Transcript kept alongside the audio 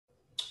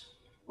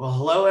Well,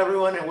 hello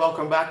everyone and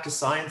welcome back to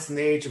Science in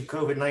the Age of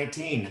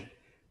COVID-19.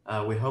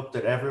 We hope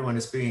that everyone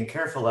is being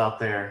careful out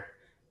there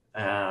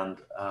and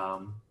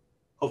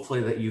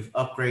hopefully that you've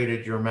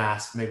upgraded your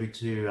mask maybe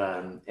to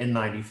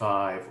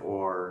N95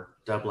 or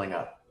doubling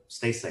up.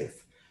 Stay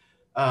safe.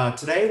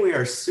 Today we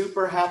are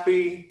super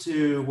happy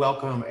to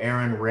welcome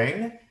Aaron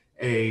Ring,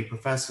 a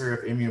professor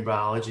of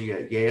immunobiology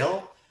at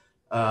Yale.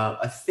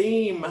 A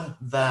theme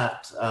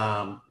that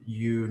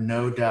you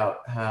no doubt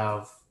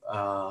have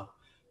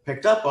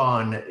picked up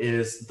on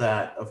is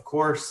that, of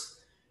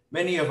course,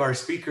 many of our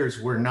speakers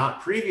were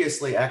not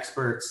previously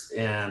experts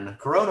in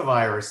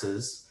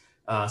coronaviruses,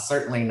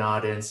 certainly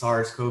not in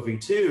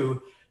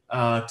SARS-CoV-2.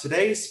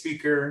 Today's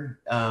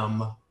speaker,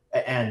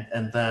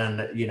 and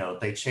then,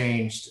 they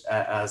changed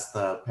as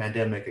the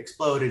pandemic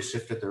exploded,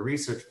 shifted their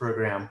research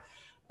program.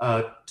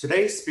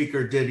 Today's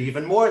speaker did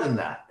even more than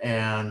that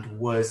and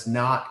was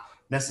not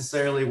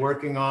necessarily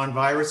working on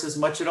viruses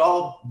much at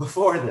all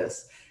before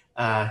this.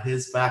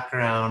 His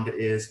background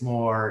is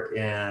more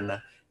in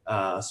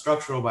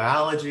structural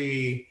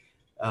biology,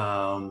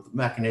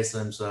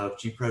 mechanisms of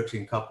G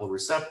protein coupled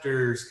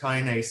receptors,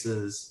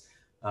 kinases,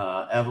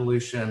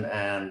 evolution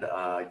and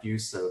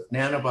use of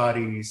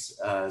nanobodies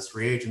as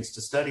reagents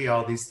to study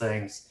all these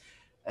things.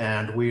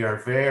 And we are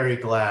very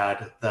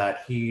glad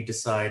that he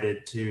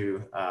decided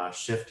to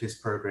shift his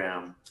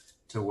program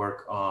to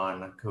work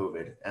on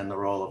COVID and the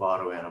role of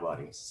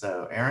autoantibodies.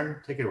 So Aaron,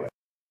 take it away.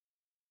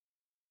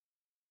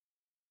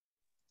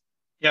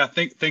 Yeah,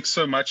 thanks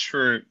so much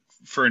for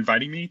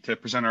inviting me to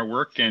present our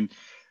work. And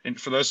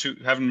for those who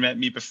haven't met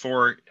me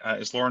before,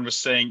 as Loren was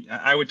saying,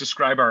 I would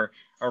describe our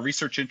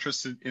research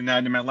interests in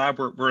that. In my lab,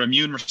 we're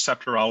immune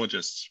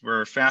receptorologists.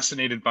 We're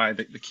fascinated by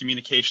the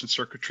communication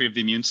circuitry of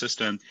the immune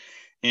system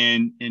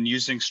and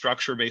using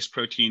structure-based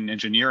protein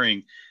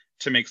engineering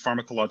to make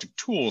pharmacologic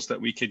tools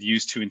that we could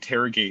use to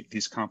interrogate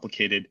these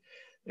complicated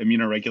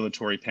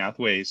immunoregulatory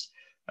pathways.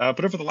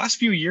 But over the last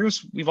few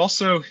years, we've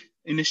also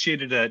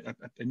initiated a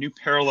new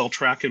parallel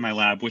track in my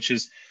lab, which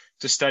is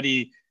to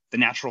study the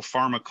natural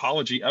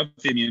pharmacology of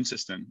the immune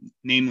system,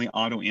 namely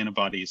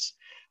autoantibodies,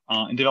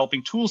 and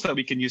developing tools that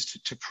we can use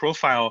to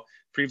profile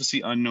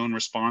previously unknown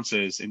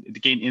responses and to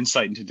gain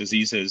insight into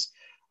diseases.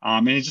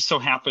 And it just so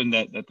happened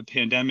that the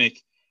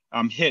pandemic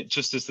hit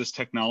just as this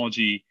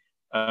technology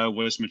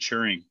was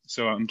maturing.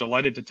 So I'm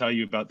delighted to tell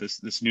you about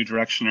this new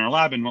direction in our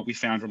lab and what we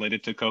found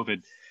related to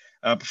COVID.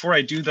 Before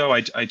I do, though,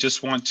 I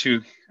just want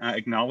to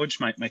acknowledge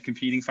my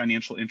competing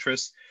financial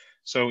interests.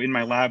 So in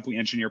my lab, we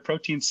engineer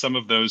proteins. Some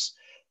of those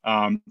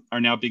are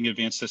now being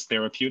advanced as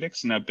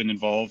therapeutics, and I've been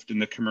involved in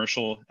the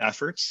commercial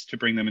efforts to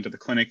bring them into the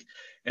clinic.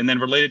 And then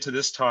related to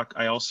this talk,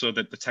 I also,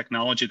 the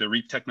technology, the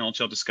REAP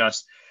technology I'll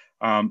discuss,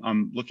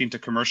 I'm looking to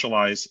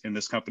commercialize in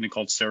this company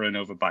called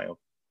Sarada Bio.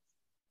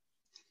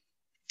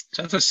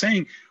 So as I was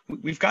saying,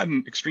 we've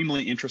gotten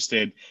extremely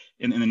interested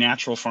in the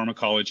natural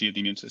pharmacology of the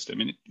immune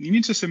system. And the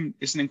immune system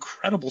is an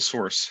incredible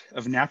source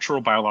of natural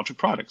biologic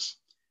products,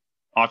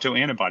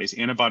 autoantibodies,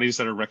 antibodies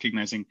that are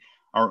recognizing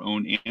our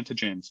own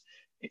antigens.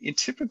 And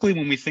typically,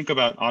 when we think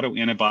about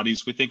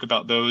autoantibodies, we think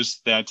about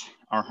those that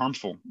are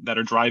harmful, that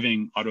are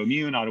driving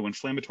autoimmune,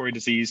 autoinflammatory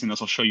disease, and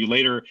as I'll show you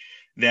later,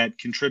 that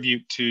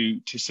contribute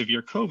to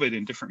severe COVID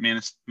and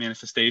different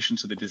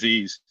manifestations of the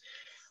disease.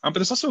 But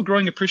there's also a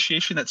growing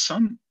appreciation that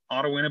some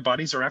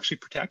autoantibodies are actually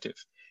protective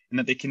and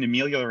that they can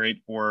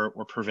ameliorate or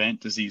prevent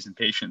disease in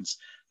patients.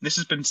 And this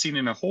has been seen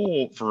in a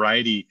whole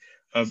variety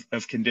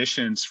of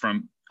conditions,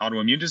 from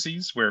autoimmune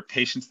disease, where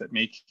patients that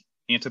make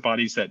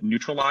antibodies that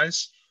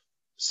neutralize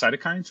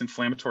cytokines,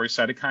 inflammatory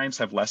cytokines,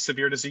 have less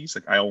severe disease,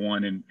 like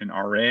IL-1 and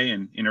RA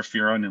and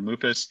interferon and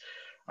lupus.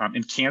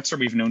 In cancer,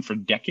 we've known for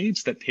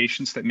decades that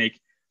patients that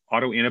make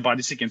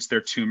autoantibodies against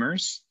their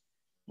tumors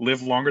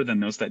live longer than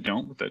those that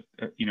don't. With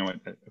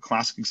a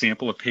classic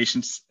example of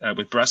patients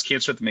with breast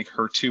cancer that make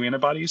HER2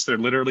 antibodies, they're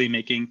literally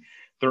making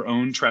their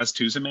own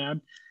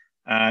trastuzumab.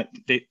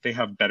 They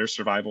have better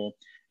survival.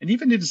 And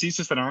even in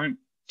diseases that aren't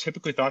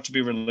typically thought to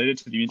be related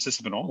to the immune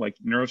system at all, like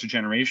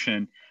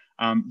neurodegeneration,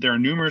 there are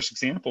numerous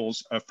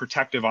examples of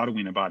protective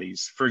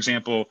autoantibodies. For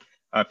example,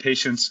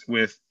 patients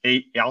with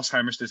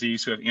Alzheimer's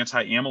disease who have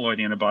anti-amyloid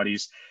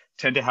antibodies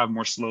tend to have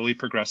more slowly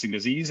progressing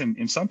disease. And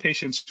in some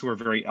patients who are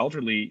very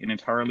elderly and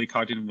entirely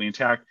cognitively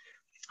intact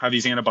have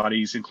these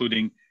antibodies,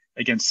 including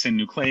against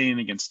synuclein,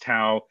 against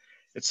tau,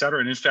 et cetera.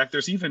 And in fact,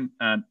 there's even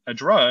a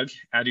drug,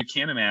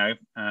 aducanumab,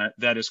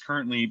 that is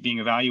currently being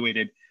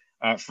evaluated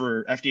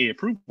for FDA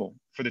approval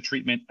for the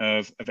treatment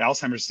of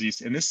Alzheimer's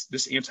disease. And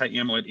this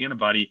anti-amyloid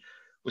antibody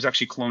was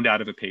actually cloned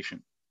out of a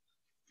patient.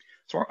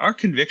 So our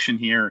conviction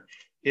here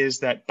is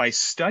that by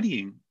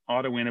studying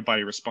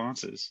autoantibody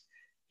responses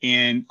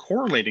and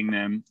correlating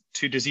them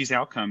to disease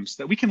outcomes,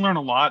 that we can learn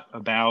a lot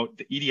about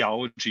the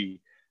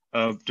etiology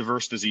of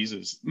diverse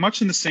diseases,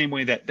 much in the same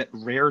way that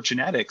rare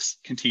genetics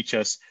can teach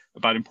us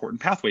about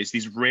important pathways.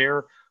 These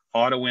rare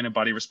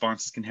autoantibody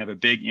responses can have a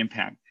big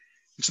impact.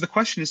 And so the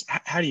question is,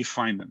 how do you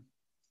find them?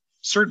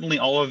 Certainly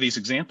all of these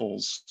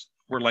examples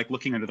were like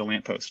looking under the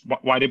lamppost.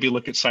 Why did we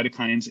look at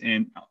cytokines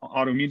in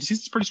autoimmune disease?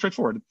 It's pretty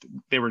straightforward.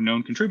 They were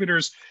known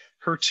contributors.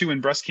 HER2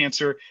 in breast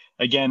cancer,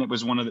 again, it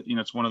was one of the,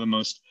 it's one of the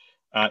most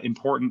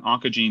important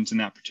oncogenes in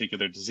that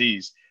particular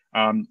disease.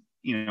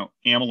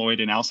 Amyloid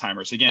and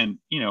Alzheimer's, again,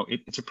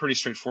 it's a pretty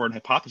straightforward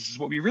hypothesis.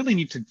 What we really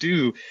need to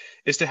do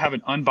is to have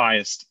an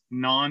unbiased,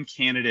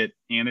 non-candidate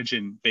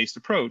antigen-based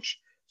approach,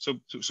 so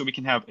we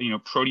can have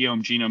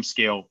proteome genome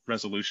scale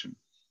resolution.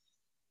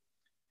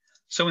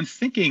 So in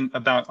thinking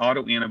about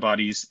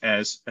autoantibodies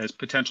as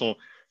potential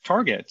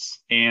targets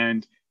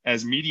and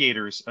as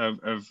mediators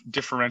of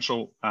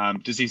differential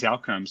disease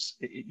outcomes,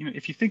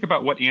 if you think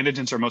about what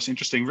antigens are most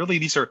interesting, really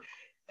these are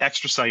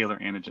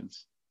extracellular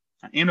antigens.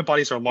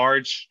 Antibodies are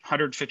large,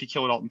 150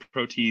 kilodalton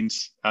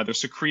proteins. They're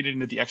secreted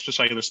into the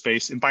extracellular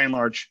space, and by and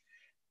large,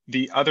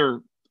 the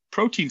other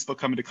proteins they'll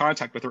come into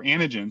contact with, or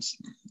antigens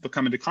they'll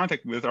come into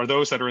contact with, are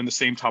those that are in the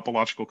same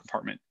topological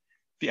compartment,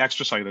 the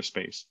extracellular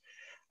space.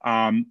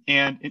 And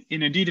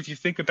indeed, if you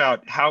think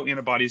about how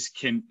antibodies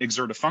can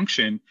exert a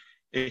function,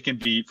 it can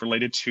be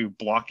related to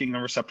blocking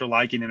a receptor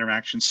ligand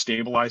interaction,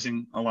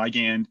 stabilizing a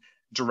ligand,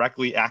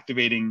 directly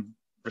activating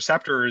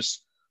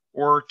receptors,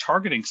 or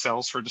targeting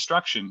cells for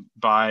destruction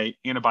by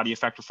antibody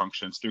effector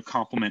functions through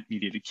complement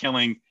mediated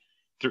killing,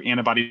 through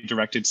antibody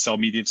directed cell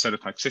mediated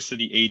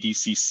cytotoxicity,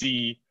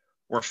 ADCC,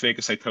 or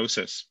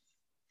phagocytosis.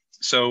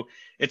 So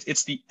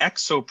it's the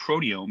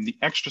exoproteome, the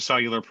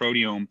extracellular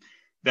proteome,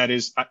 that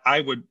is,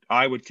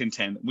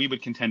 we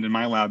would contend in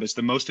my lab, is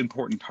the most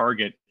important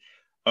target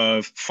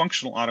of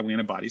functional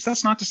autoantibodies.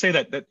 That's not to say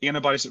that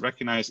antibodies that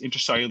recognize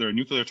intracellular and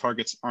nuclear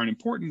targets aren't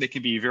important. They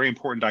can be very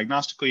important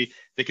diagnostically.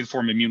 They can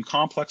form immune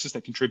complexes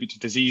that contribute to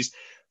disease,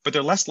 but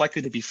they're less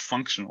likely to be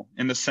functional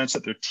in the sense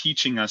that they're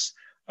teaching us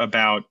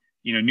about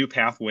new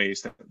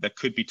pathways that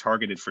could be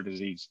targeted for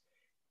disease.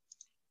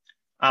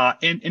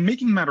 And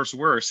making matters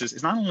worse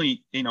is not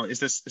only are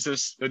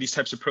these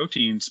types of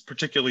proteins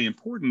particularly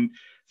important,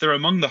 they're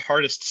among the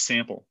hardest to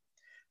sample,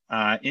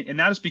 and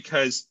that is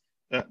because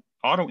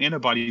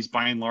autoantibodies,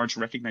 by and large,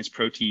 recognize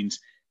proteins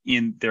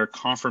in their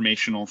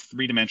conformational,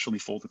 three-dimensionally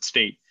folded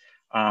state.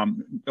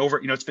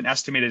 It's been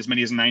estimated as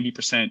many as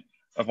 90%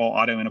 of all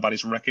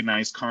autoantibodies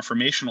recognize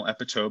conformational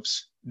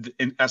epitopes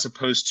as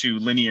opposed to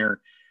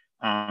linear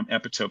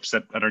epitopes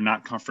that are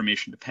not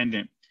conformation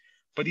dependent.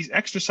 But these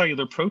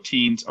extracellular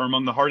proteins are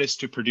among the hardest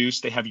to produce.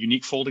 They have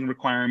unique folding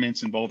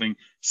requirements involving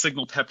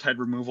signal peptide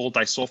removal,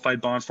 disulfide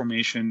bond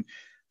formation,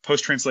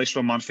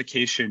 post-translational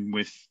modification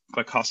with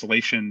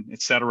glycosylation,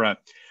 et cetera.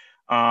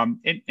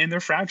 And they're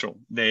fragile.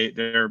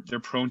 They're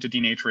prone to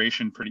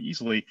denaturation pretty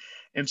easily.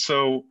 And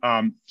so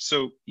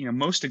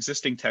most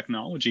existing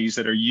technologies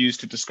that are used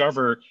to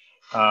discover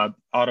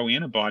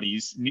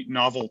autoantibodies,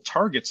 novel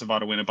targets of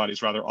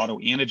autoantibodies, rather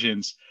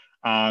autoantigens,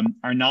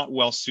 are not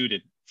well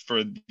suited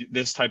for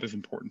this type of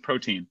important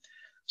protein.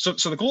 So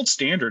the gold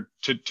standard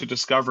to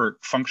discover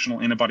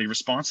functional antibody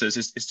responses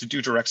is to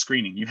do direct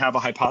screening. You have a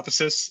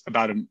hypothesis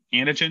about an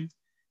antigen,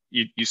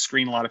 you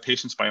screen a lot of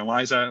patients by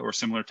ELISA or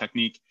similar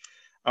technique,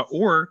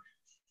 or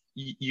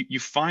you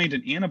find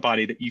an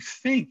antibody that you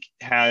think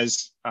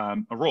has a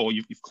role.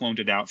 You've cloned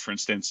it out, for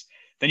instance.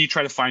 Then you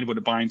try to find what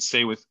it binds,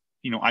 say, with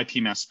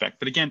IP mass spec.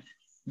 But again,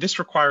 this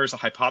requires a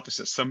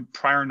hypothesis, some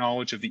prior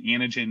knowledge of the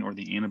antigen or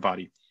the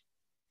antibody.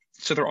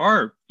 So there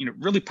are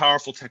really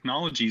powerful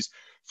technologies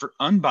for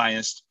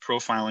unbiased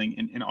profiling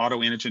in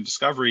autoantigen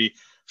discovery.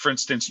 For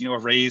instance,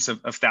 arrays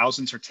of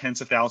thousands or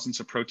tens of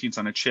thousands of proteins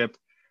on a chip,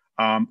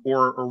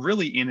 or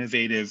really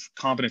innovative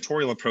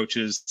combinatorial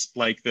approaches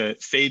like the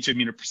phage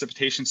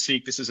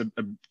immunoprecipitation-seq. This is a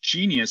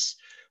genius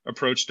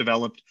approach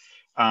developed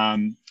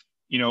by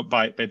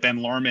Ben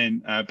Loren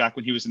back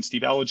when he was in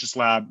Steve Elledge's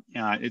lab.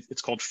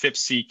 It's called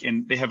FIP-seq,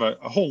 and they have a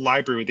whole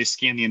library where they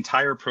scan the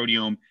entire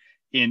proteome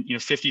in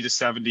 50 to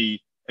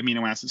 70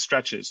 amino acid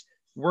stretches.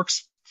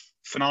 Works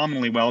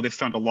phenomenally well. They've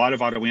found a lot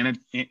of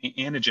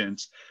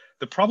autoantigens.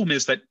 The problem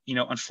is that,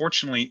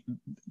 unfortunately,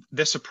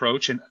 this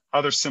approach and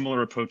other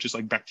similar approaches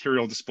like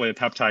bacterial display of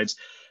peptides,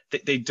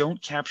 they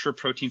don't capture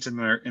proteins in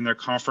their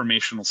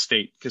conformational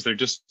state because they're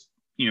just,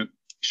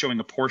 showing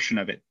a portion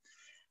of it.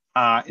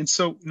 And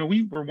so,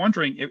 we were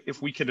wondering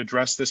if we could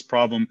address this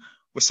problem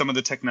with some of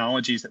the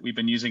technologies that we've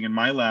been using in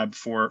my lab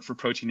for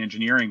protein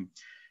engineering.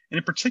 And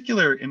in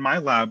particular, in my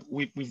lab,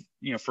 we've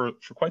for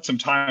quite some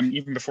time,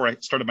 even before I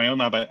started my own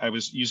lab, I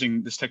was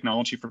using this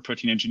technology for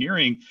protein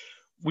engineering.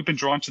 We've been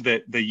drawn to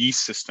the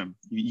yeast system,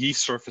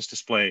 yeast surface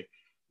display.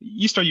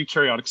 Yeast are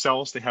eukaryotic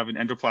cells. They have an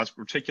endoplasmic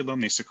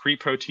reticulum. They secrete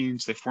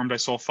proteins. They form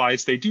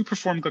disulfides. They do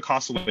perform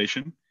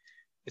glycosylation.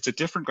 It's a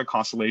different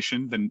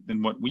glycosylation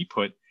than what we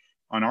put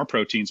on our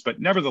proteins. But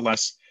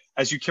nevertheless,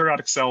 as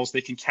eukaryotic cells,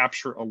 they can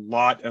capture a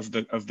lot of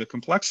the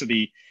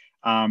complexity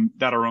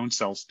that our own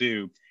cells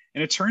do.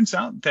 And it turns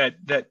out that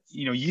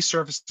yeast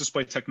surface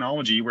display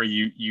technology, where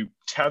you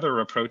tether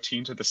a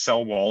protein to the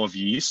cell wall of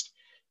yeast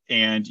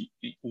and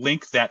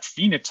link that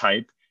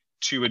phenotype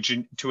to a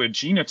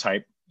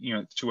genotype,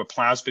 to a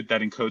plasmid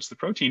that encodes the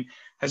protein,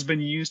 has been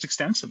used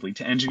extensively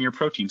to engineer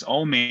proteins,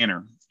 all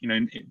manner.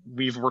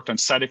 We've worked on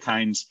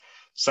cytokine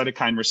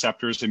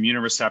receptors,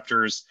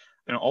 immunoreceptors,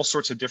 all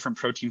sorts of different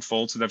protein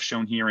folds that I've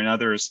shown here and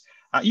others,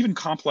 even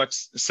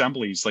complex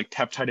assemblies like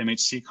peptide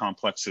MHC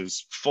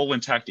complexes, full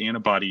intact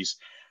antibodies,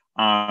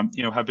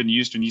 have been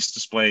used in yeast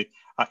display.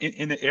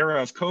 In the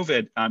era of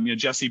COVID,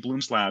 Jesse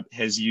Bloom's lab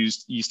has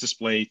used yeast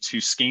display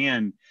to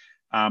scan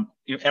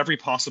every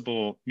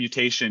possible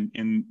mutation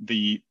in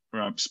the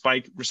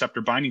spike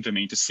receptor binding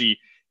domain to see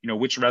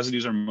which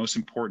residues are most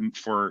important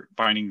for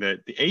binding the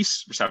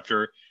ACE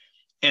receptor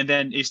and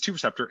then ACE2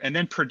 receptor, and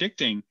then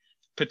predicting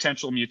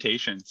potential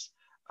mutations.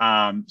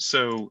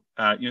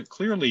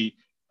 Clearly,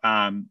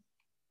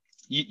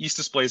 yeast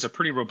display is a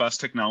pretty robust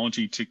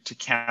technology to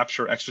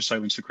capture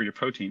extracellular secreted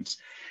proteins.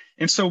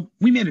 And so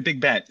we made a big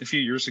bet a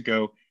few years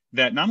ago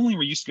that not only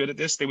were yeast good at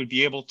this, they would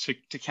be able to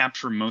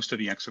capture most of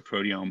the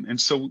exoproteome. And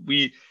so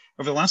we,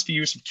 over the last few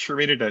years, have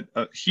curated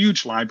a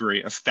huge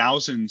library of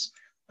thousands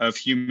of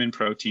human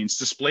proteins,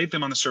 displayed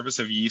them on the surface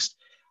of yeast,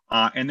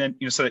 and then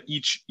so that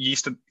each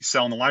yeast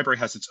cell in the library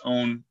has its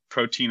own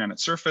protein on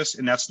its surface,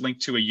 and that's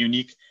linked to a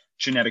unique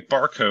genetic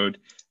barcode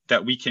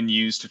that we can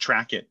use to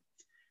track it.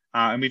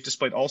 And we've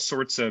displayed all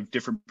sorts of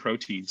different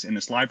proteins in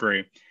this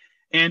library.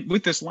 And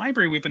with this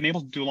library, we've been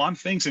able to do a lot of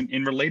things.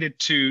 And related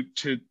to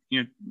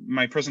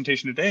my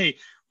presentation today,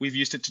 we've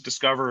used it to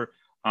discover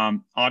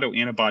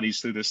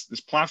autoantibodies through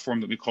this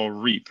platform that we call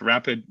REAP,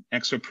 Rapid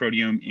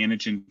Exoproteome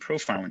Antigen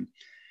Profiling.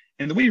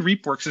 And the way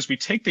REAP works is we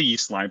take the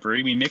yeast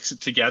library, we mix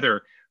it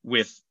together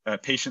with a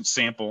patient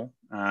sample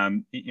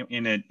in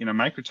a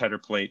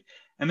microtiter plate,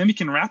 and then we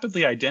can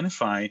rapidly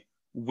identify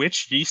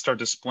which yeast are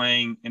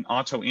displaying an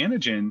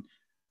autoantigen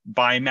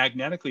by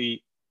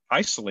magnetically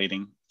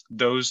isolating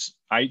those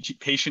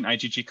patient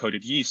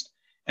IgG-coded yeast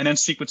and then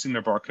sequencing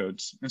their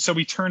barcodes. And so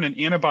we turn an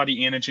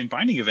antibody antigen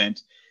binding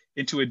event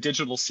into a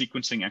digital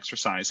sequencing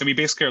exercise. And we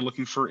basically are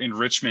looking for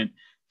enrichment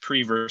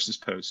pre versus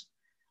post.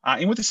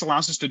 And what this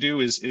allows us to do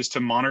is to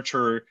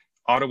monitor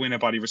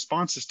autoantibody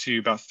responses to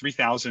about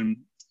 3,000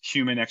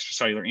 human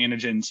extracellular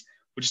antigens,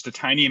 which is a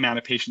tiny amount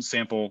of patient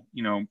sample,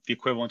 the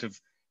equivalent of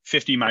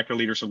 50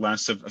 microliters or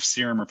less of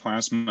serum or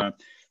plasma.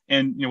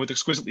 And with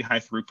exquisitely high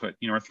throughput,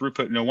 our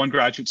throughput, one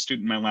graduate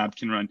student in my lab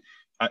can run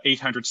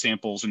 800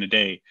 samples in a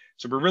day.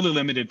 So we're really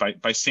limited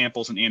by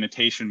samples and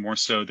annotation more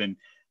so than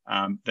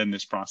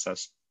this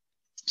process.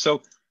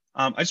 So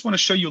I just want to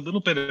show you a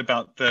little bit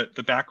about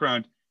the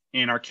background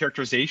and our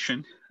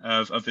characterization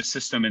of the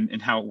system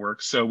and how it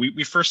works. So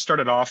we first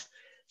started off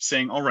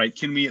saying, all right,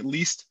 can we at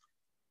least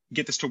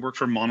get this to work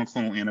for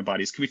monoclonal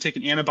antibodies? Can we take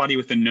an antibody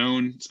with a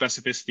known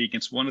specificity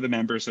against one of the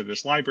members of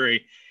this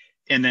library,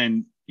 and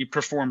then you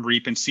perform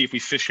REAP and see if we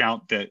fish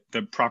out the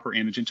proper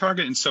antigen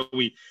target? And so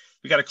we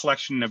got a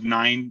collection of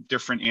 9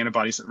 different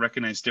antibodies that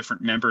recognize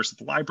different members of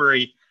the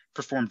library,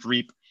 performed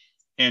REAP,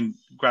 and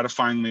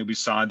gratifyingly we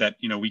saw that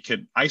we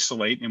could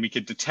isolate and we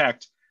could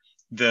detect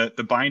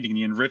the binding,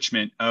 the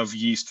enrichment of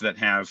yeast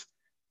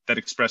that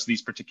express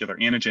these particular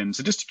antigens.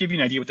 So just to give you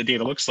an idea what the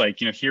data looks like,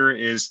 here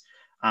is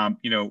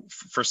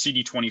for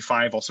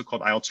CD25, also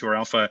called IL-2 or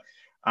alpha,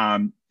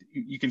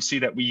 you can see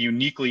that we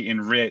uniquely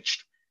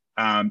enriched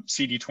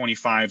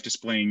CD25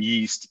 displaying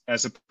yeast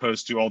as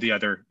opposed to all the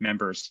other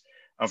members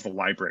of the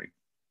library.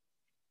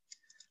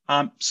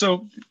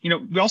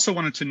 We also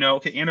wanted to know,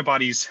 okay,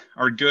 antibodies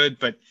are good,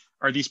 but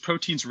are these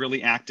proteins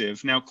really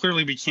active? Now,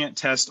 clearly we can't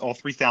test all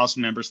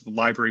 3,000 members of the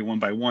library one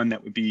by one.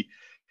 That would be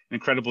an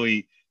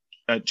incredibly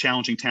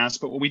challenging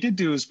task. But what we did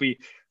do is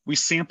we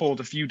sampled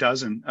a few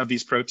dozen of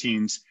these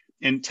proteins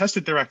and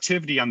tested their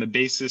activity on the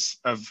basis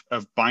of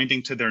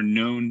binding to their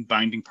known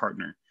binding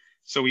partner.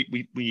 So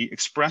we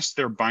expressed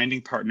their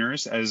binding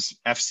partners as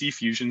Fc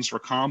fusions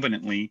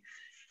recombinantly,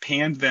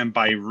 panned them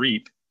by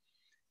REAP,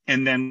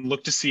 and then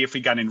looked to see if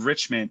we got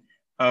enrichment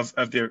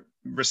of their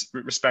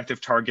respective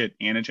target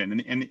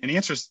antigen. And the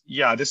answer is,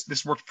 yeah,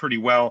 this worked pretty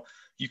well.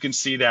 You can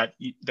see that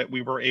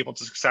we were able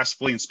to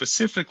successfully and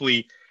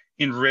specifically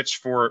enrich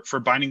for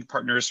binding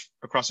partners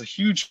across a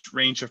huge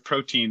range of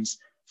proteins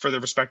for the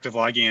respective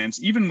ligands,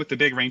 even with the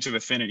big range of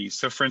affinities.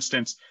 So for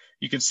instance,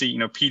 you can see,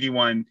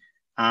 PD1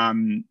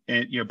 bound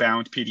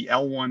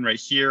PDL1 right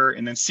here,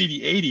 and then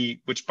CD80,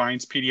 which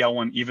binds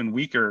PDL1 even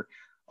weaker,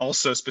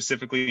 also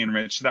specifically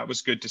enriched. So that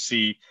was good to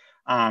see.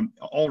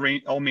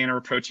 All manner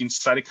of proteins,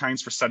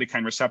 cytokines for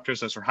cytokine receptors,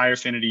 those are high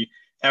affinity,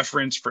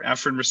 ephrins for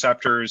ephrin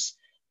receptors,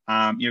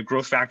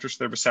 growth factors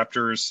for the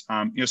receptors,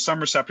 some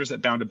receptors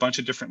that bound a bunch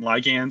of different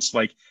ligands,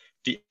 like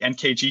the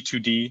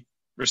NKG2D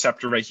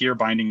receptor right here,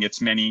 binding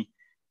its many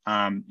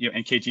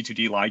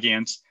NKG2D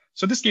ligands.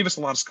 So this gave us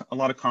a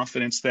lot of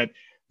confidence that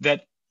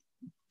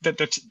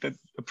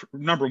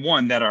number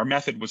one, that our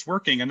method was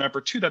working, and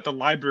number two, that the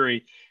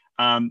library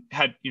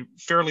had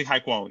fairly high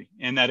quality,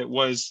 and that it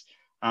was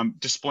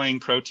displaying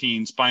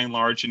proteins by and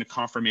large in a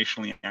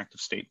conformationally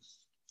active state.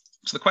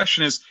 So the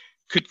question is,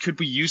 could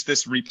we use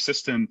this REAP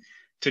system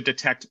to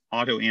detect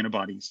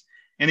autoantibodies?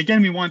 And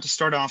again, we wanted to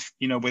start off,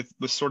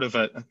 with sort of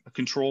a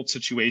controlled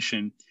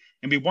situation,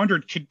 and we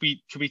wondered, could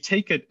we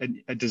take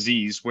a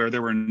disease where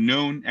there were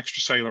known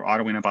extracellular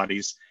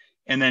autoantibodies,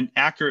 and then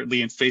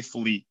accurately and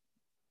faithfully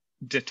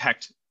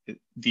detect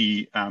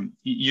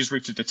use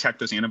REAP to detect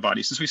those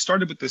antibodies. Since we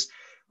started with this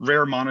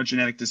rare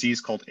monogenetic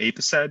disease called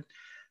APOSED,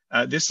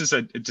 this is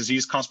a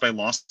disease caused by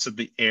loss of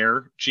the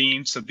AIR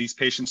gene. So these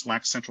patients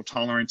lack central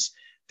tolerance.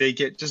 They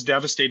get just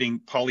devastating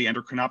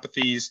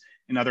polyendocrinopathies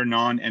and other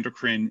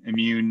non-endocrine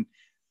immune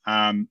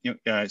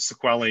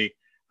sequelae.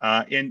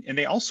 And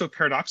they also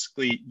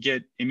paradoxically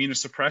get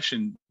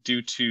immunosuppression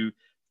due to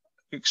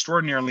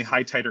extraordinarily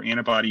high titer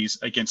antibodies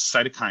against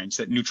cytokines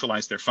that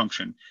neutralize their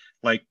function,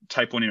 like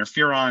type 1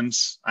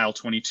 interferons,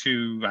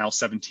 IL-22,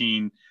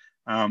 IL-17,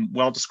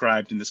 well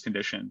described in this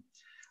condition.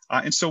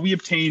 And so we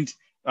obtained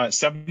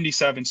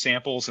 77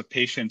 samples of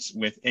patients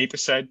with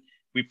APOSED.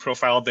 We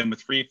profiled them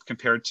with REAP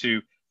compared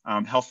to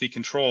healthy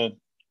control.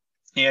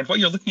 And what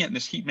you're looking at in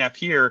this heat map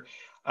here,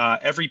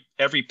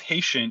 every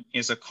patient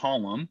is a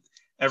column,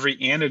 every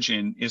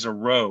antigen is a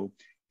row.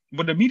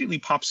 What immediately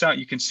pops out,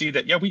 you can see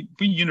that, yeah, we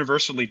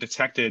universally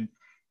detected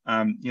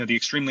the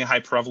extremely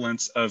high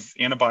prevalence of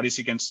antibodies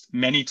against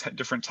many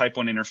different type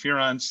 1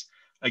 interferons,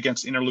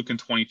 against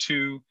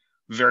interleukin-22,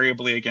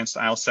 variably against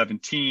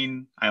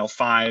IL-17,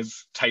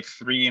 IL-5, type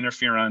 3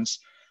 interferons.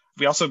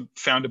 We also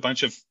found a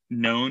bunch of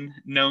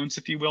knowns,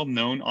 if you will,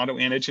 known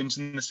autoantigens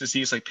in this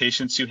disease, like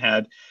patients who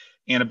had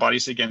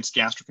antibodies against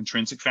gastric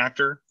intrinsic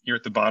factor here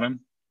at the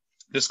bottom.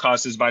 This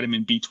causes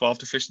vitamin B12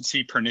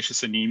 deficiency,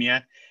 pernicious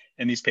anemia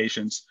in these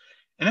patients.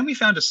 And then we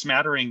found a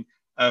smattering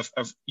of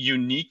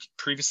unique,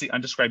 previously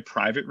undescribed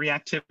private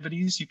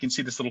reactivities. You can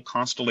see this little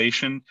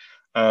constellation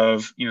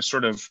of,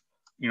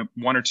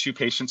 one or two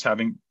patients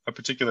having a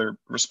particular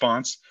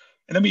response.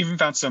 And then we even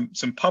found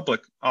some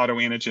public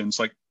autoantigens,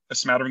 like a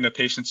smattering of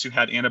patients who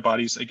had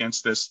antibodies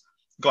against this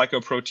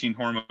glycoprotein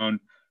hormone,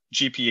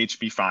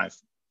 GPHB5.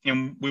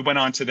 And we went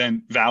on to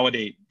then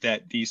validate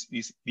that these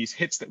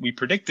hits that we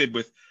predicted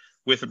with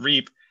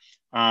REAP,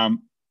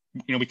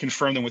 we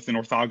confirmed them with an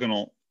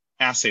orthogonal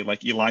assay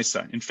like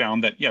ELISA, and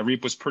found that, yeah,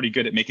 REAP was pretty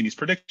good at making these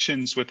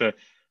predictions with a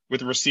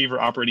receiver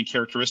operating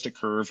characteristic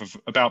curve of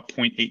about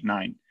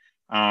 0.89,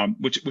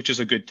 which is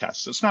a good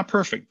test. So it's not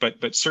perfect,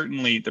 but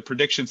certainly the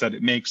predictions that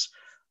it makes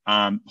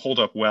hold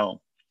up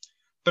well.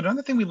 But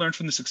another thing we learned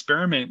from this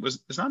experiment was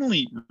not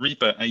only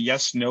REAP a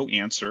yes/no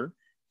answer,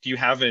 do you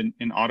have an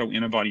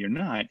autoantibody or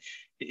not?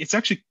 It's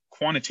actually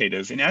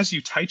quantitative. And as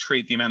you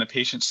titrate the amount of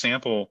patient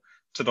sample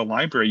to the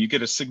library, you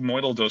get a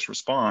sigmoidal dose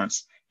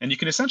response, and you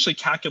can essentially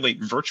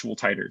calculate virtual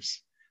titers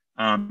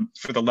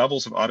for the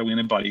levels of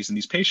autoantibodies in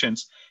these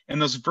patients.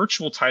 And those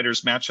virtual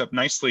titers match up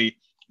nicely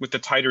with the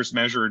titers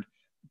measured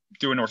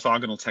through an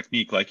orthogonal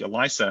technique like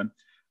ELISA.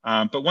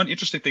 But one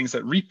interesting thing is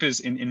that REAP is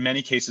in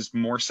many cases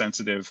more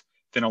sensitive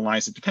than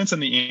ELISA. It depends on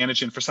the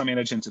antigen. For some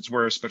antigens, it's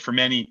worse, but for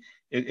many,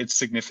 it's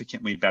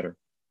significantly better.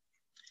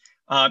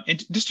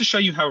 And just to show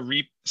you how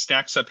REAP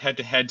stacks up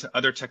head-to-head to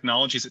other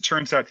technologies, it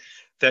turns out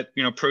that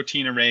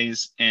protein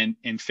arrays and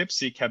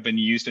FIP-seq have been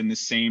used in the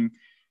same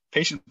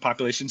patient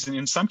populations, and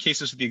in some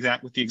cases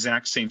with the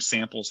exact same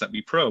samples that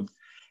we probe.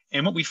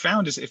 And what we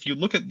found is, if you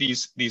look at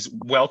these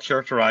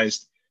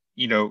well-characterized,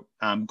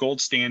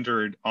 gold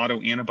standard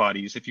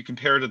autoantibodies, if you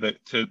compare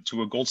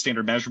to a gold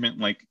standard measurement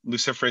like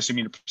luciferase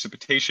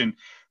immunoprecipitation,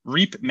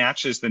 REAP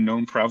matches the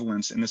known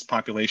prevalence in this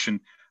population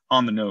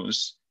on the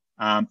nose.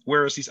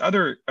 Whereas these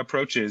other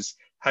approaches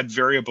had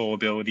variable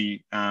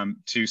ability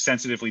to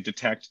sensitively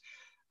detect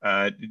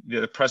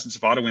the presence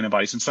of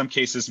autoantibodies, in some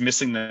cases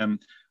missing them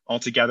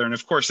altogether. And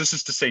of course, this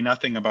is to say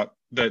nothing about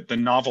the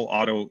novel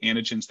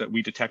autoantigens that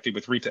we detected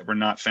with REAP that were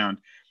not found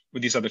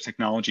with these other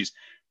technologies.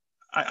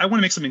 I want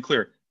to make something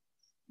clear.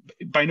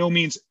 By no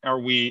means are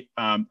we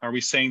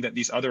saying that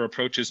these other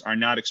approaches are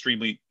not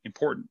extremely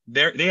important.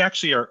 They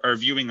actually are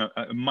viewing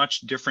a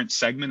much different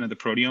segment of the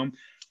proteome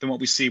than what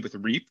we see with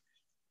REAP.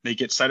 They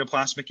get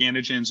cytoplasmic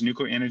antigens,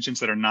 nucleoantigens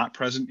that are not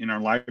present in our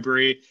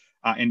library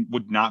and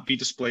would not be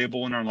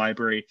displayable in our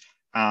library.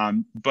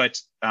 But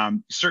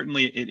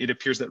certainly it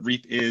appears that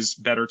REAP is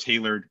better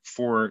tailored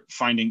for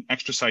finding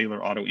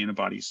extracellular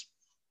autoantibodies.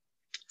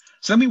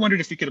 So then we wondered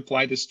if we could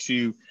apply this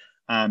to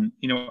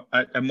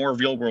a more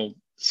real world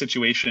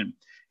situation.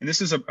 And this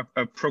is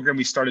a program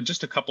we started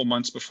just a couple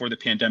months before the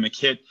pandemic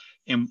hit.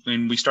 And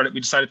we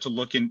decided to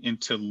look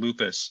into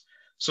lupus.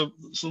 So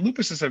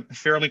lupus is a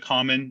fairly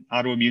common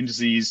autoimmune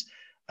disease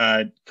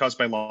caused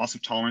by loss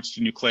of tolerance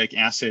to nucleic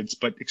acids,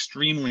 but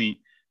extremely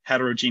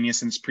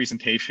heterogeneous in its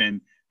presentation,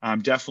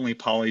 definitely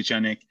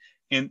polygenic.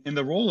 And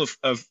the role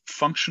of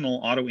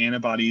functional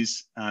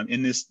autoantibodies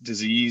in this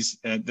disease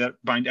that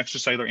bind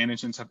extracellular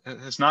antigens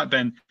has not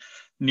been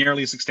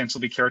nearly as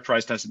extensively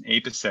characterized as an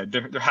APOSED.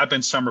 There have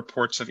been some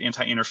reports of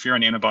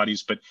anti-interferon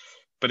antibodies, but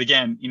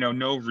again,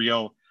 no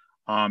real,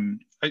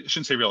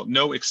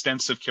 no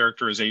extensive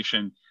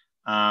characterization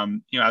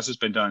as has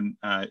been done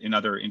in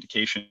other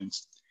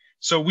indications.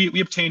 So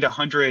we obtained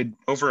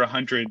over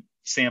 100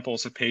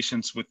 samples of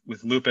patients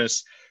with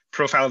lupus,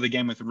 profiled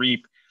again with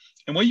REAP.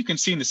 And what you can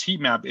see in this heat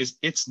map is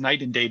it's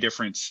night and day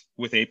difference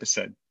with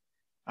APOSED.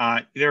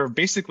 There are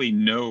basically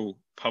no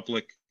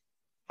public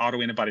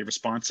autoantibody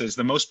responses.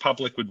 The most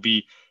public would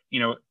be,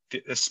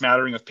 a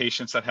smattering of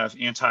patients that have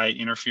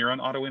anti-interferon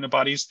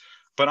autoantibodies,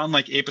 But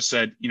unlike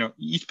APOSED,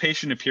 each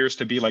patient appears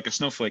to be like a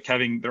snowflake,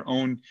 having their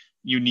own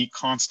unique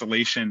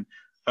constellation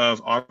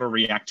of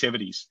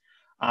autoreactivities.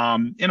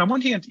 And on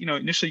one hand,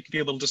 initially you could be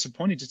a little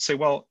disappointed to say,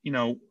 well,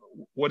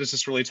 what is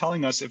this really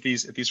telling us if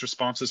these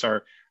responses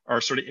are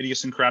sort of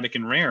idiosyncratic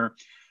and rare?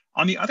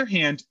 On the other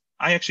hand,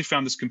 I actually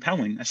found this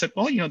compelling. I said,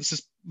 well,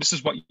 this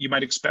is what you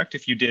might expect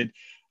if you did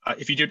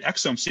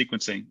exome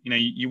sequencing.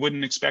 You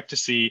wouldn't expect to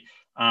see,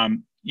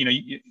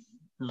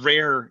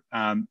 rare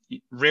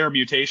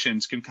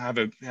mutations can have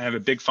a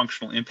big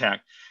functional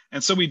impact.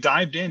 And so we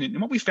dived in,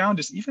 and what we found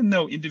is even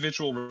though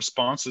individual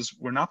responses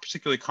were not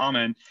particularly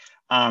common,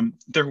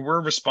 there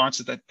were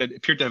responses that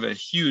appeared to have a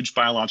huge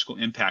biological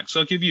impact. So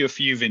I'll give you a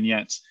few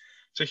vignettes.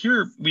 So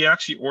here we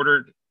actually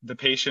ordered the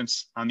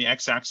patients on the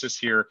x-axis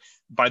here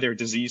by their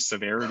disease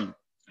severity.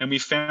 And we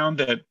found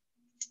that,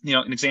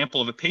 an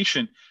example of a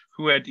patient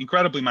who had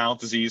incredibly mild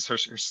disease, her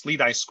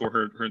SLEDAI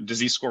score, her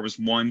disease score was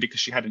 1 because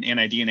she had an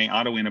anti-DNA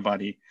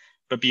autoantibody.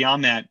 But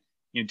beyond that,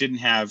 didn't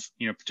have,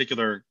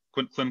 particular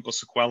clinical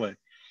sequelae.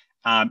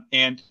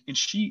 And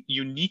she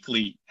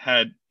uniquely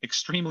had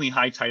extremely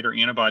high titer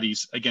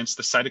antibodies against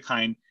the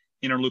cytokine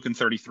interleukin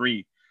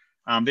 33.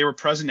 They were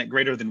present at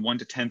greater than 1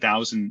 to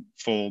 10,000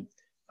 fold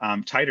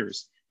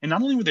titers. And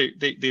not only were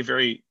they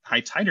very high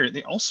titer,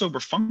 they also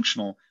were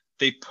functional.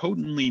 They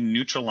potently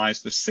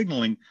neutralized the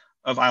signaling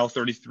of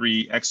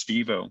IL-33 ex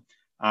vivo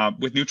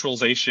with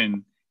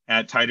neutralization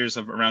at titers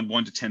of around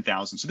 1 to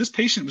 10,000. So this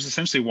patient was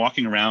essentially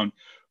walking around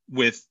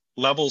with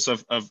levels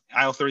of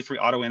IL-33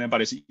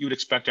 autoantibodies that you would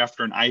expect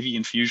after an IV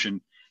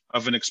infusion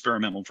of an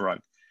experimental drug.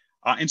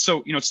 And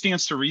so, it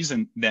stands to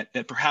reason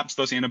that perhaps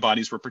those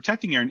antibodies were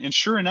protecting her. And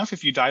sure enough,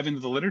 if you dive into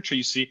the literature,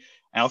 you see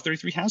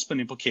IL-33 has been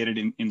implicated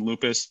in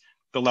lupus.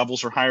 The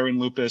levels are higher in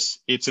lupus.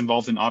 It's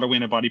involved in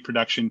autoantibody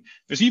production.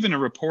 There's even a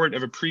report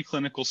of a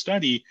preclinical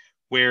study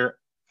where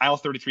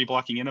IL-33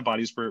 blocking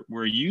antibodies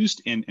were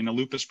used in a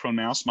lupus-prone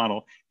mouse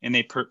model, and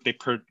they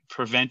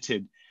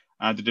prevented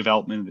the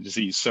development of the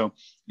disease. So,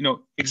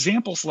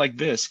 examples like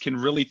this can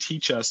really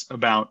teach us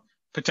about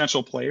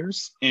potential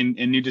players in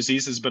new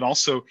diseases, but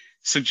also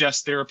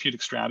suggest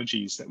therapeutic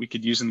strategies that we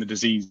could use in the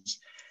disease.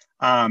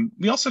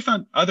 We also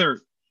found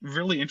other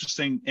really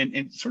interesting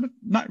and sort of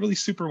not really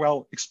super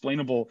well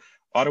explainable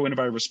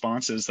autoantibody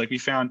responses. Like we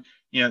found,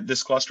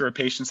 this cluster of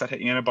patients that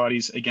had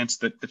antibodies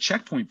against the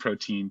checkpoint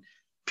protein,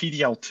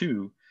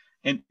 PDL2,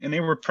 and they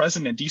were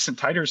present at decent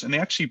titers, and they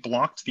actually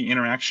blocked the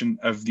interaction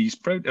of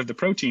the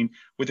protein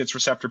with its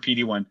receptor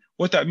PD1.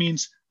 What that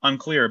means,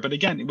 unclear. But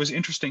again, it was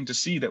interesting to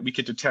see that we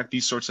could detect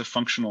these sorts of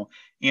functional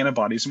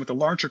antibodies. And with a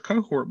larger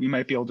cohort, we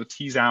might be able to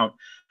tease out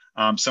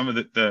some of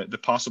the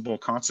possible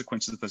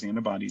consequences of those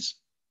antibodies.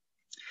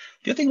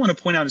 The other thing I want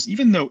to point out is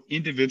even though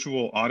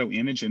individual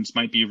autoantigens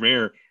might be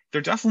rare,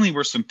 there definitely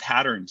were some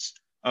patterns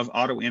of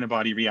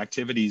autoantibody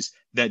reactivities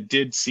that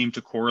did seem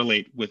to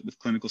correlate with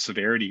clinical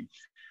severity.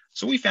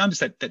 So what we found is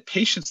that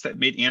patients that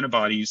made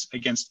antibodies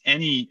against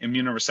any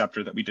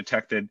immunoreceptor that we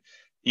detected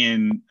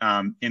in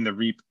the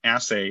REAP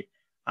assay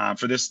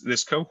for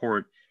this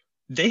cohort,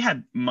 they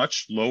had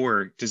much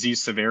lower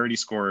disease severity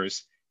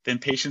scores than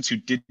patients who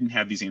didn't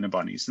have these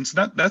antibodies. And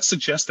so that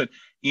suggests that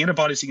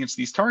antibodies against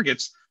these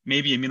targets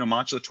may be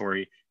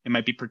immunomodulatory and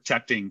might be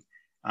protecting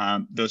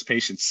those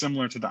patients,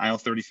 similar to the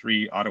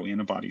IL-33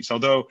 autoantibodies,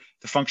 although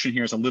the function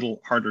here is a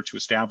little harder to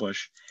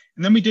establish.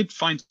 And then we did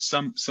find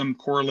some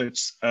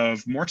correlates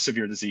of more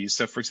severe disease.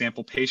 So for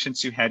example,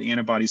 patients who had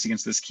antibodies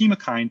against this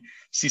chemokine,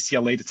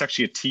 CCL8, it's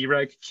actually a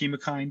Treg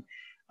chemokine,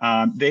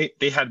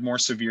 they had more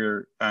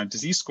severe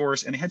disease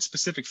scores, and they had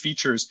specific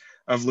features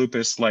of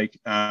lupus, like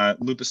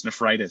lupus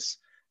nephritis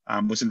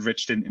was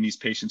enriched in these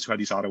patients who had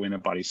these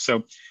autoantibodies.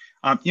 So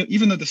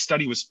even though the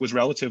study was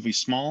relatively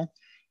small,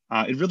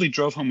 it really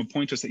drove home a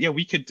point to us that,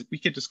 we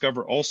could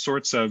discover all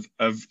sorts of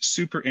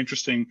super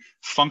interesting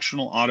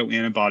functional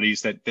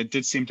autoantibodies that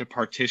did seem to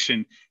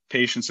partition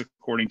patients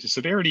according to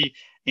severity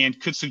and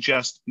could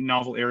suggest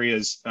novel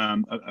areas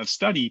of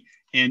study,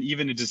 and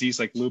even a disease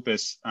like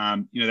lupus,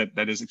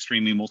 that is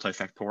extremely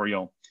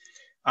multifactorial.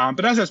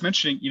 But as I was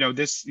mentioning,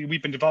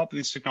 we've been developing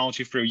this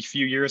technology for a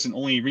few years, and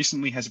only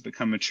recently has it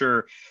become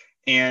mature.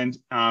 And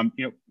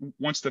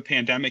once the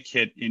pandemic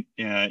hit,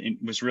 it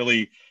was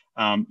really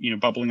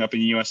bubbling up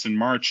in the U.S. in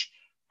March,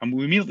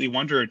 we immediately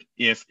wondered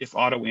if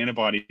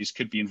autoantibodies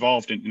could be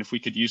involved, and if we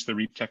could use the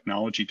REAP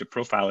technology to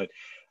profile it.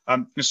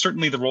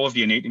 Certainly the role of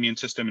the innate immune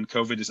system in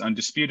COVID is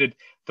undisputed.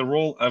 The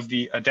role of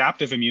the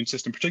adaptive immune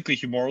system, particularly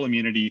humoral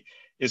immunity,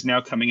 is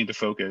now coming into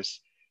focus.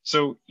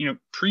 So,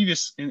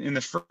 in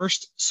the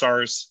first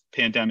SARS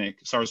pandemic,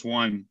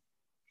 SARS-1,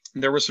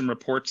 there were some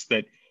reports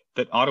that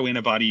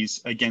autoantibodies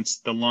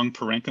against the lung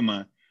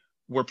parenchyma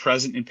were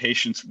present in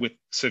patients with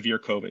severe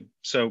COVID.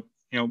 So,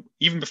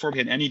 even before we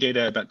had any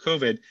data about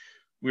COVID,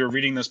 we were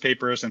reading those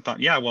papers and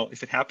thought,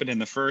 if it happened in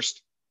the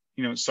first,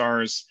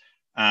 SARS,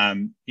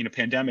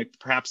 pandemic,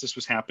 perhaps this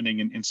was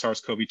happening in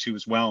SARS-CoV-2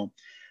 as well.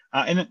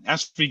 And then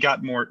as we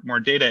got more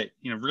data,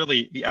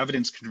 really the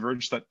evidence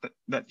converged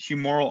that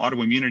humoral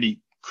autoimmunity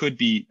could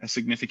be a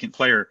significant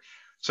player.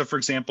 So for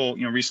example,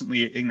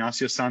 recently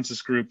Ignacio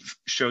Sanz's group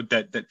showed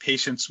that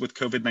patients with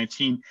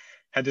COVID-19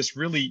 had this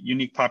really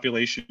unique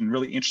population,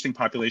 really interesting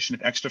population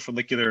of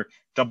extrafollicular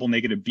double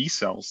negative B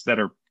cells that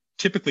are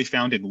typically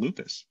found in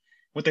lupus.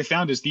 What they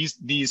found is these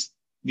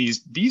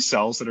B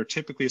cells that are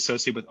typically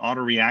associated with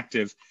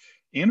autoreactive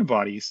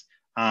antibodies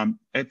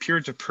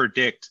appeared to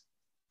predict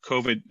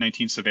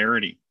COVID-19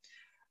 severity.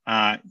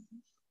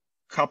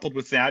 Coupled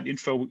with that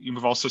info,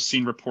 we've also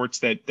seen reports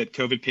that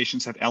COVID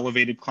patients have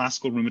elevated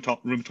classical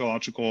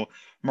rheumatological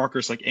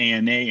markers like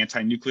ANA,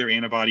 anti-nuclear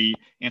antibody,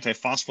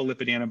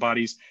 anti-phospholipid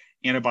antibodies,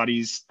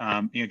 antibodies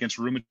against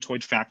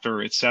rheumatoid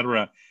factor, et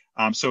cetera.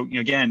 So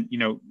again,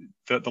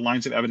 the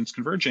lines of evidence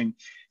converging. And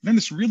then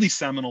this really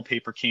seminal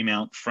paper came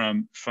out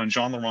from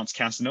Jean-Laurent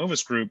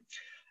Casanova's group,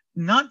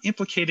 not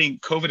implicating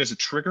COVID as a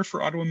trigger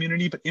for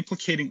autoimmunity, but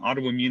implicating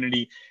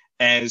autoimmunity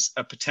as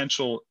a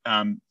potential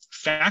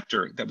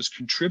factor that was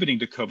contributing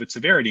to COVID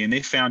severity. And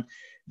they found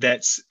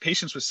that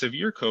patients with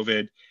severe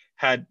COVID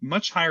had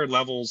much higher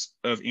levels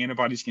of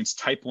antibodies against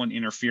type 1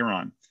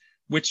 interferon,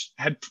 which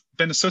had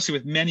been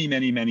associated with many,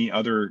 many, many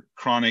other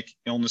chronic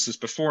illnesses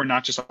before,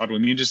 not just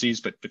autoimmune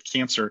disease, but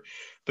cancer.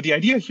 But the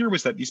idea here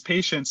was that these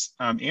patients'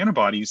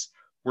 antibodies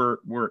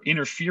were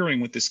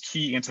interfering with this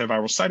key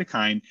antiviral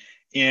cytokine,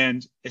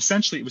 and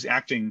essentially it was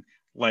acting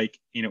like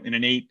an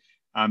innate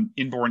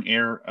inborn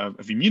heir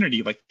of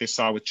immunity, like they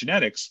saw with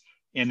genetics,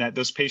 and that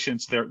those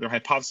patients, their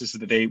hypothesis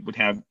is that they would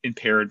have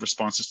impaired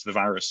responses to the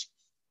virus.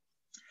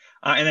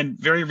 And then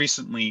very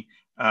recently,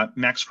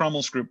 Max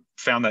Crommel's group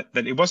found that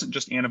it wasn't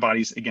just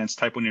antibodies against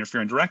type 1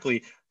 interferon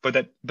directly, but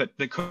that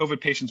the COVID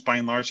patients by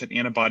and large had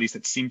antibodies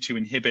that seemed to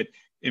inhibit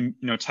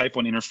type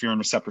 1 interferon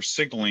receptor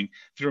signaling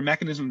through a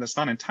mechanism that's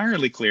not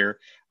entirely clear,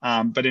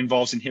 but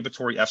involves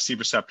inhibitory FC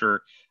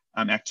receptor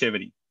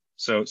activity.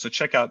 So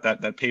check out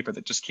that paper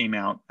that just came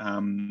out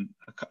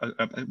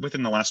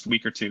within the last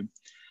week or two.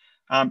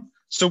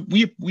 So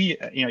we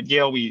at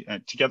Yale,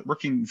 together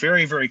working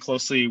very, very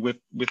closely with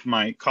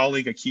my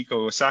colleague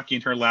Akiko Osaki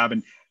in her lab,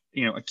 and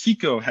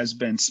Akiko has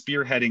been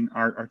spearheading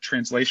our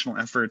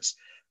translational efforts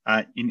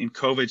in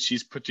COVID.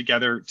 She's put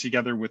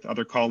together with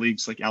other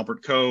colleagues like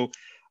Albert Coe,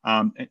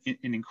 an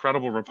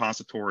incredible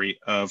repository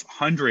of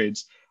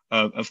hundreds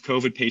of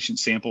COVID patient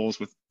samples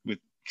with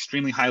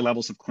extremely high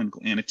levels of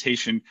clinical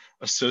annotation,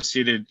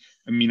 associated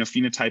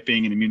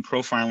immunophenotyping and immune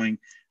profiling.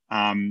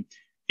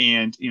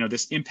 And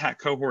this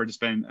impact cohort has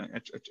been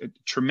a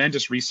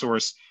tremendous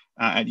resource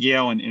at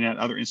Yale and at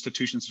other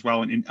institutions as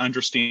well in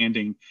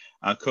understanding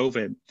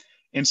COVID.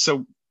 And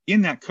so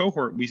in that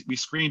cohort, we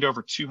screened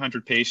over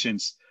 200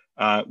 patients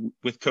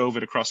with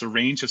COVID across a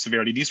range of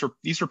severity.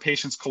 These were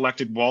patients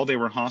collected while they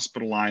were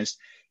hospitalized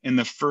in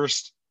the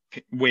first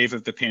wave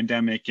of the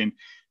pandemic in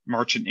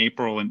March and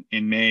April and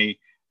in May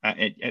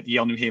at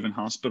Yale New Haven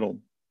Hospital.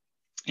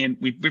 And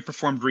we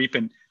performed REAP,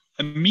 and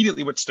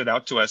immediately what stood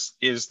out to us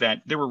is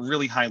that there were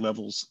really high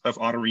levels of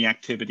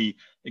autoreactivity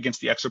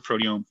against the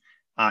exoproteome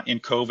in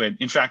COVID.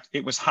 In fact,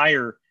 it was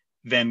higher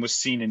than was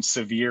seen in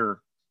severe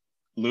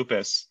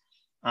lupus.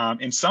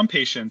 And some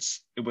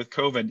patients with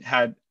COVID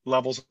had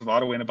levels of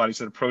autoantibodies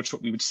that approached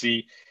what we would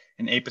see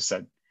in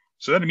APOCED.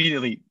 So that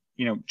immediately,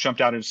 jumped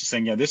out at us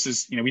saying, yeah, this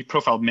is, we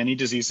profiled many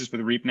diseases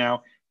with REAP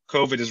now.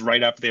 COVID is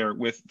right up there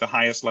with the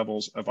highest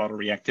levels of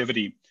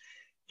autoreactivity.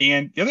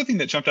 And the other thing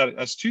that jumped out at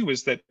us too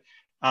is that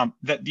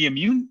that the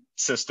immune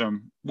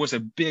system was a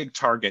big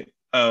target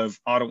of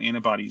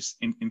autoantibodies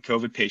in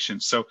COVID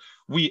patients. So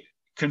we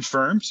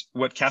confirmed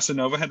what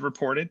Casanova had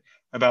reported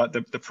about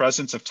the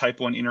presence of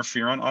type 1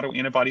 interferon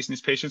autoantibodies in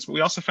these patients, but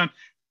we also found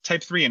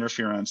type 3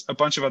 interferons, a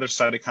bunch of other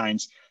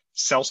cytokines,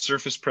 cell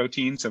surface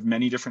proteins of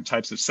many different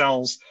types of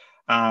cells,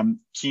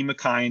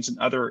 chemokines and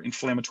other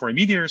inflammatory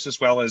mediators, as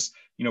well as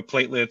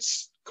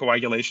platelets,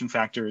 coagulation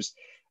factors,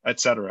 et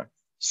cetera.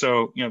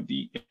 So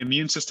the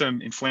immune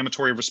system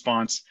inflammatory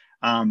response,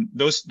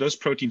 those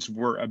proteins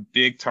were a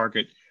big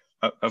target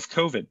of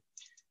COVID.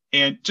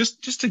 And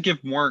just to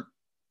give more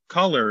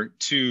color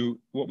to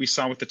what we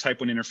saw with the type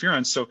 1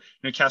 interferons. So,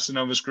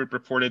 Casanova's group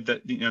reported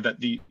that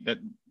that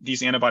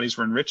these antibodies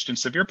were enriched in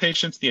severe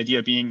patients. The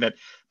idea being that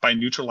by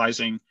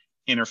neutralizing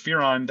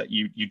interferon, that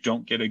you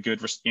don't get a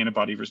good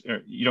antibody,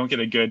 you don't get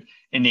a good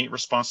innate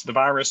response to the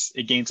virus.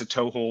 It gains a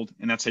toehold,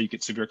 and that's how you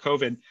get severe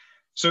COVID.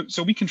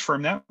 So we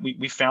confirmed that.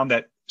 We found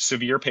that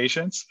severe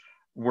patients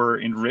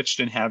were enriched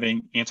in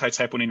having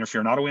anti-type 1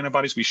 interferon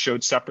autoantibodies. We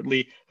showed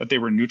separately that they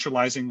were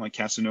neutralizing, like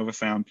Casanova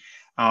found.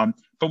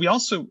 But we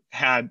also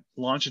had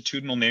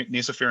longitudinal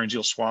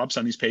nasopharyngeal swabs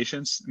on these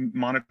patients,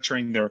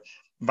 monitoring their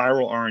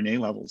viral RNA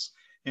levels.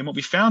 And what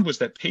we found was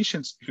that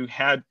patients who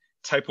had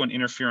type 1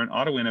 interferon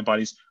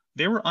autoantibodies,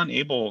 they were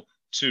unable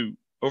to,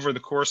 over the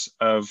course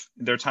of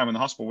their time in the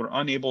hospital, were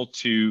unable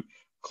to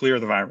clear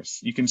the virus.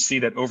 You can see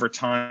that over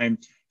time,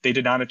 they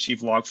did not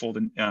achieve log-fold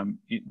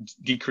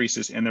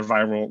decreases in their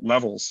viral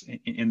levels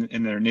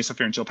in their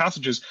nasopharyngeal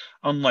passages,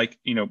 unlike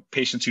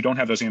patients who don't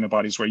have those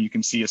antibodies, where you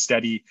can see a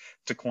steady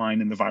decline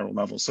in the viral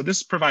levels. So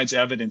this provides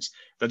evidence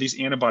that these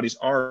antibodies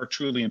are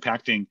truly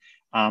impacting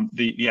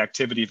the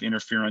activity of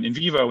interferon in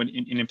vivo and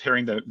in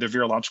impairing the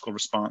virological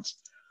response.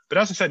 But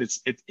as I said,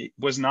 it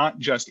was not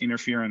just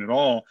interferon at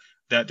all,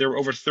 that there were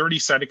over 30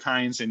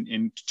 cytokines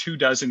and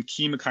 24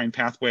 chemokine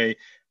pathway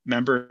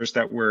members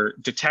that were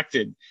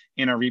detected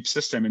in our REAP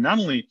system. And not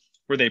only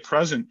were they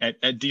present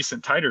at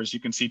decent titers,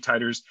 you can see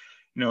titers,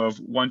 of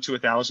 1 to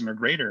 1,000 or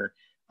greater,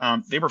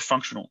 they were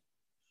functional,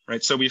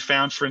 right? So we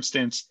found, for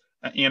instance,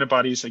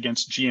 antibodies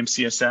against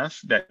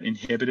GM-CSF that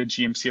inhibited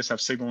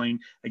GM-CSF signaling,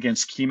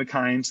 against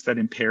chemokines that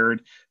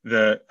impaired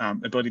the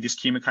ability of these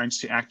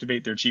chemokines to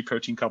activate their G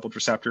protein coupled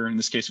receptor. In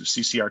this case, it was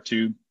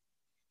CCR2.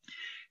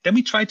 Then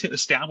we tried to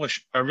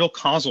establish a real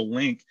causal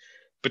link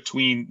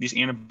between these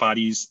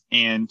antibodies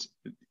and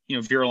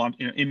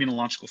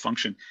immunological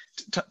function.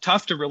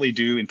 Tough to really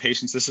do in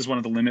patients. This is one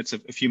of the limits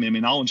of human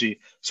immunology.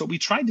 So what we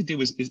tried to do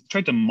is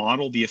tried to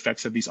model the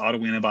effects of these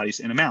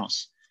autoantibodies in a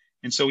mouse.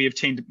 And so we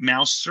obtained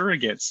mouse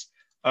surrogates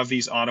of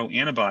these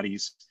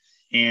autoantibodies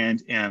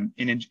and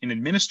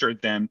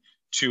administered them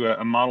to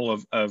a model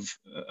of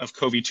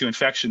COVID-2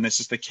 infection. This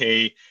is the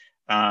K18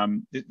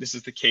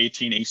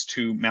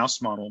 ACE2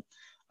 mouse model.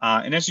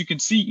 And as you can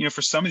see,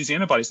 for some of these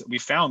antibodies that we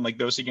found, like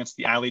those against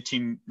the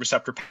IL-18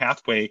 receptor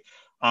pathway,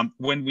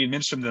 when we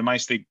administered them to the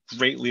mice, they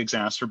greatly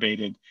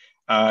exacerbated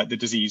the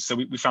disease. So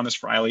we found this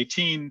for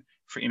IL-18,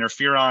 for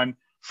interferon,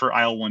 for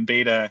IL-1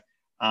 beta,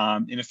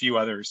 and a few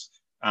others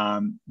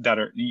that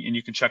are, and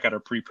you can check out our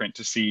preprint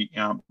to see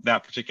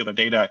that particular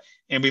data.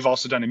 And we've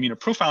also done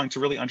immunoprofiling to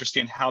really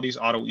understand how these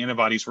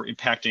autoantibodies were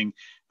impacting,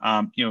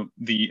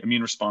 the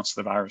immune response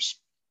to the virus.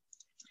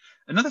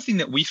 Another thing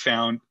that we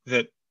found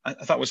that I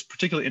thought was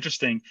particularly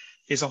interesting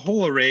is a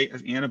whole array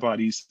of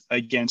antibodies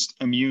against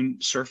immune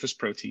surface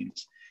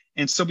proteins.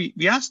 And so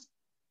we asked,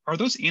 are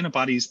those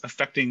antibodies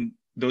affecting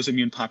those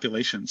immune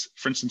populations,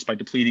 for instance, by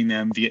depleting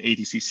them via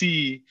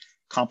ADCC,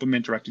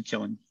 complement-directed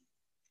killing?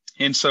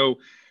 And so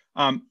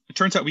it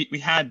turns out we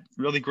had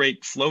really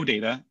great flow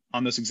data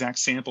on those exact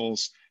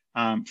samples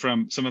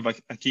from some of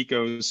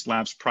Akiko's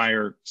lab's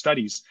prior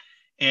studies.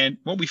 And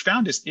what we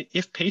found is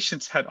if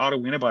patients had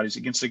autoantibodies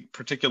against a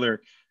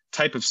particular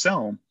type of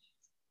cell,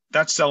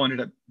 that cell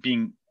ended up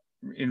being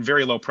in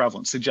very low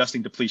prevalence,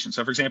 suggesting depletion.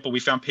 So for example, we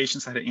found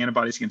patients that had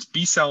antibodies against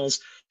B cells.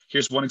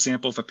 Here's one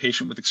example of a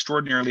patient with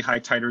extraordinarily high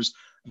titers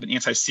of an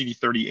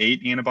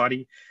anti-CD38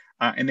 antibody,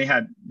 and they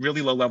had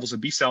really low levels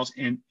of B cells.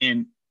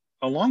 And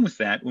along with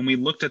that, when we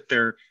looked at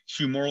their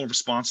humoral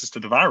responses to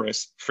the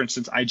virus, for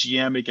instance,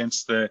 IgM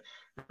against the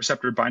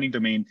receptor binding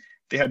domain,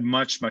 they had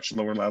much, much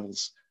lower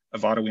levels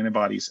of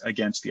autoantibodies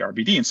against the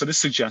RBD. And so this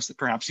suggests that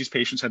perhaps these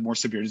patients had more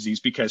severe disease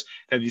because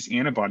they had these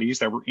antibodies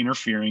that were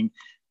interfering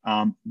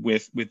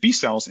with B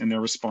cells in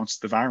their response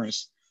to the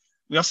virus.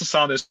 We also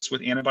saw this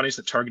with antibodies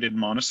that targeted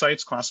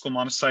monocytes, classical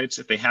monocytes.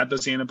 If they had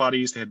those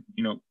antibodies, they had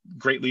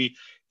greatly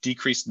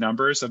decreased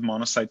numbers of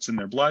monocytes in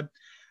their blood.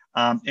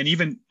 And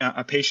even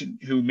a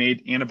patient who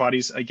made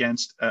antibodies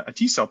against a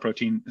T cell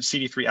protein,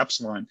 CD3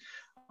 epsilon,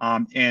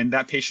 and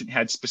that patient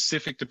had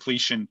specific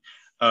depletion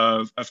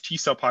of T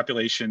cell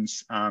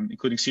populations,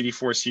 including CD4,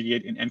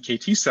 CD8, and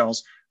NK T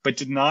cells, but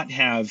did not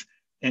have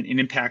an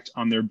impact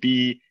on their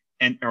B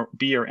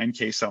or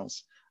NK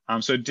cells.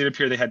 So it did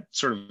appear they had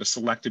sort of a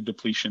selective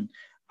depletion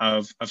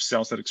of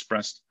cells that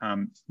expressed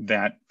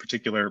that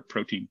particular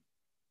protein.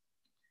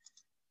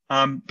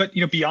 But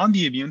beyond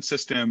the immune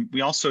system,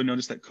 we also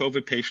noticed that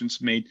COVID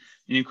patients made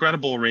an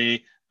incredible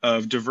array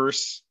of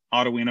diverse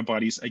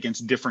autoantibodies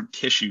against different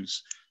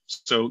tissues.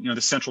 So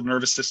the central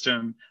nervous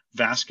system,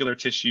 vascular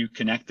tissue,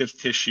 connective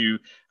tissue,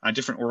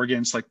 different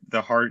organs like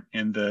the heart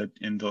and the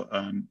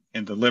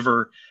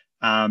liver,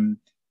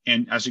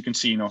 and as you can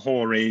see, a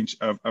whole range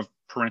of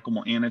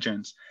parenchymal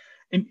antigens.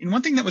 And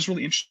one thing that was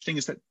really interesting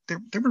is that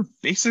there were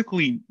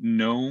basically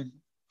no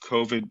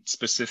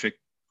COVID-specific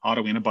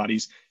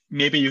autoantibodies.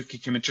 Maybe you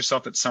could convince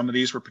yourself that some of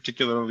these were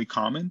particularly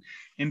common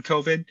in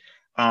COVID,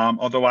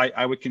 although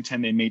I would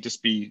contend they may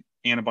just be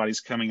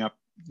antibodies coming up.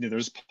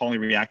 There's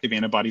polyreactive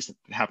antibodies that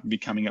happen to be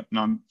coming up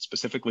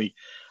non-specifically.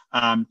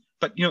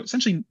 But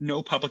essentially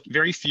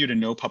very few to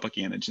no public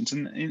antigens.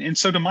 And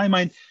so to my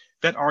mind,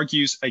 that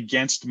argues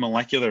against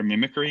molecular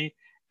mimicry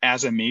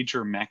as a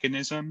major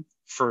mechanism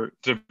for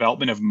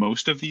development of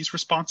most of these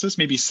responses.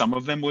 Maybe some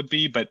of them would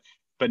be, but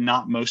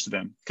not most of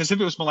them. Because if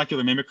it was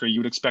molecular mimicry, you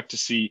would expect to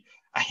see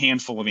a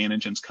handful of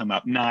antigens come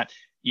up, not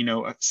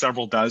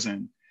several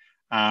dozen.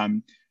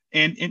 And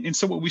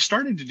so what we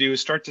started to do is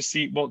start to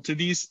see, well, do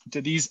these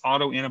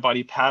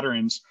autoantibody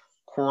patterns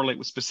correlate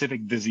with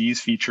specific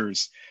disease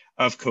features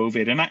of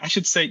COVID? And I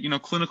should say,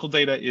 clinical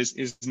data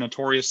is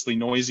notoriously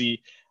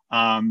noisy.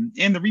 And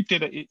the REAP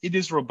data, it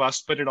is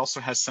robust, but it also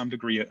has some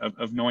degree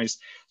of noise.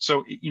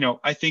 So,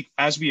 I think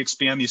as we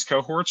expand these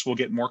cohorts, we'll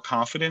get more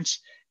confidence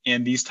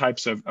in these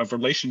types of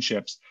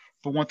relationships.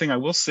 But one thing I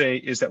will say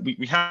is that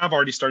we have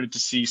already started to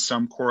see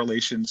some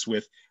correlations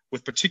with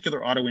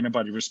particular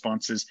autoantibody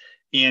responses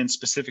and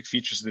specific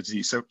features of the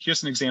disease. So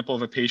here's an example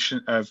of a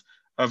patient of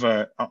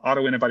a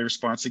autoantibody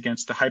response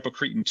against the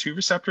hypocretin 2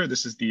 receptor.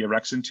 This is the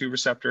orexin 2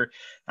 receptor.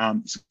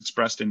 It's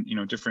expressed in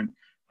different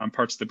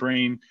parts of the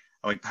brain,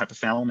 like the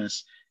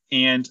hypothalamus.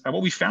 And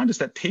what we found is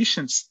that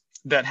patients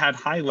that had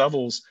high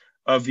levels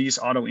of these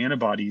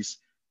autoantibodies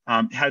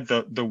had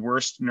the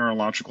worst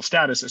neurological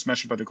status, as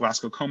measured by the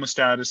Glasgow Coma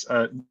status,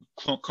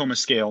 coma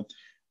scale.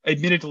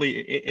 Admittedly,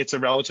 it's a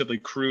relatively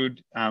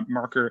crude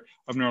marker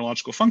of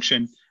neurological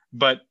function,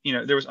 but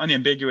there was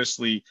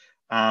unambiguously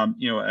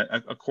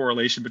a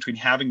correlation between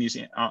having these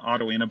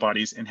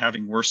autoantibodies and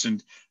having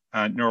worsened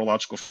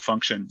neurological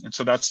function. And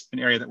so that's an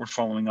area that we're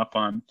following up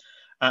on,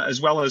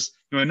 as well as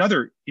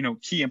another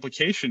key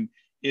implication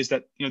is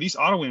that these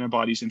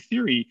autoantibodies in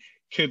theory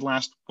could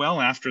last well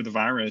after the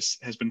virus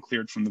has been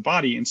cleared from the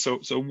body. And so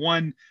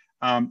one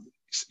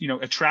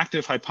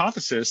attractive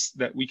hypothesis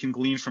that we can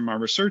glean from our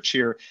research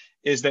here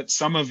is that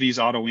some of these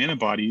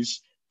autoantibodies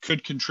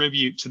could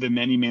contribute to the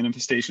many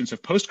manifestations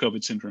of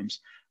post-COVID syndromes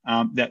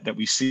that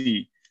we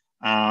see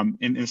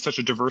in such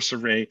a diverse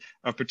array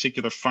of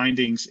particular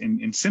findings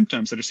and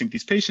symptoms that are seen with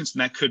these patients,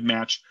 and that could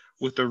match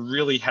with the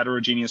really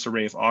heterogeneous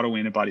array of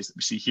autoantibodies that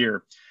we see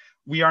here.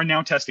 We are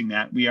now testing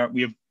that. We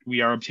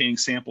are obtaining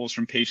samples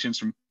from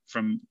patients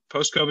from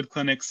post-COVID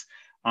clinics,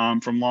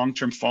 from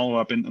long-term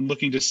follow-up, and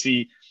looking to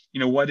see,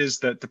 what is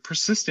the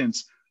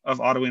persistence of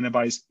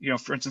autoantibodies,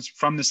 for instance,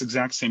 from this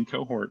exact same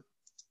cohort.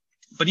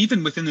 But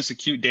even within this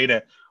acute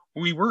data,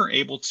 we were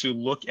able to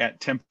look at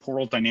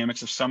temporal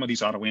dynamics of some of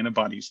these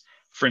autoantibodies.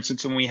 For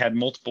instance, when we had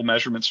multiple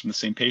measurements from the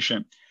same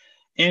patient,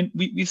 and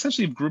we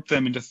essentially have grouped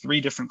them into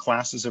 3 different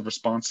classes of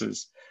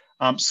responses.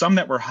 Some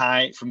that were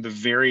high from the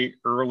very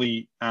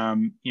early,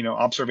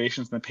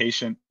 observations in the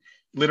patient,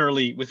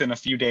 literally within a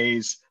few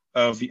days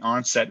of the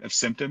onset of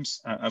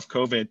symptoms of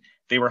COVID,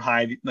 they were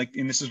high.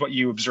 And this is what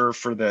you observe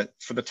for the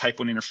type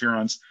 1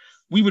 interferons.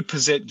 We would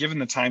posit, given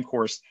the time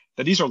course,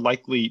 that these are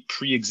likely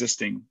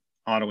pre-existing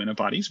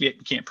autoantibodies. We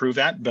can't prove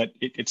that, but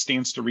it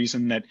stands to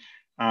reason that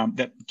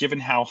that given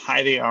how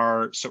high they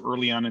are so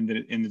early on in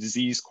the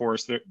disease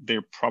course,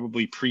 they're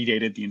probably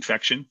predated the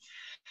infection.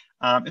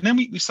 And then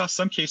we saw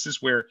some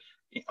cases where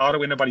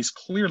autoantibodies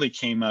clearly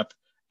came up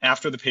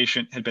after the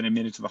patient had been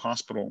admitted to the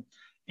hospital.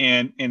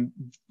 And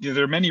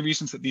there are many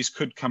reasons that these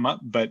could come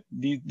up, but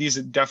these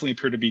definitely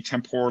appear to be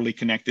temporally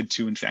connected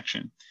to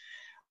infection.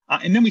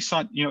 And then we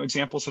saw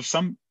examples of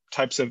some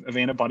types of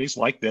antibodies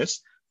like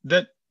this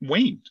that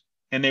waned,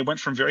 and they went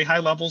from very high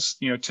levels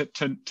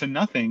to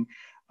nothing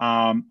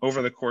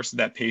over the course of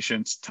that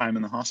patient's time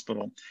in the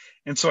hospital.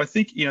 And so I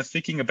think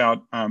thinking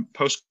about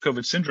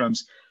post-COVID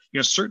syndromes,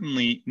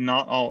 certainly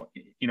not all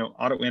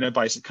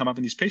autoantibodies that come up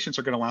in these patients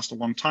are going to last a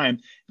long time.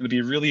 It'll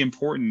be really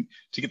important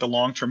to get the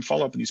long-term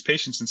follow-up in these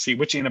patients and see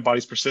which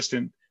antibodies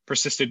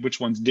persisted,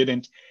 which ones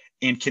didn't,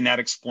 and can that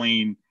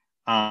explain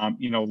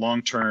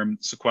long-term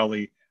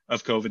sequelae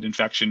of COVID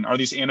infection? Are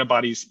these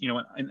antibodies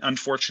an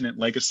unfortunate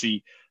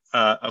legacy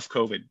of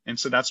COVID? And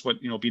so that's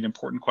what be an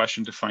important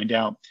question to find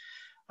out.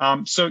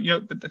 So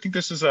I think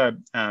this is a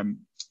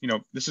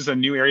this is a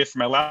new area for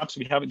my lab, so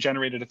we haven't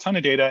generated a ton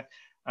of data.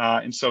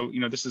 And so,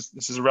 this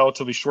is a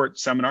relatively short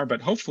seminar,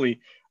 but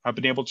hopefully I've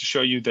been able to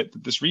show you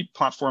that this REAP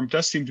platform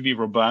does seem to be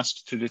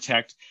robust to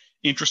detect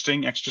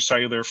interesting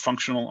extracellular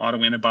functional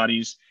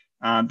autoantibodies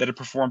that have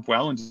performed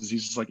well in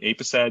diseases like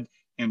APOSED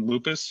and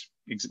lupus,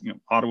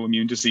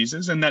 autoimmune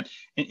diseases. And that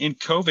in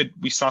COVID,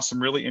 we saw some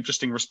really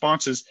interesting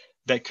responses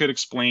that could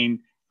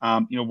explain,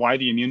 why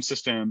the immune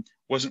system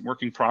wasn't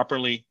working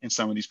properly in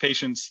some of these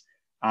patients,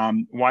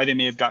 why they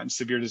may have gotten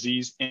severe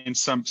disease, and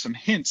some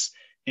hints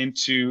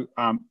into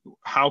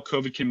how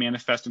COVID can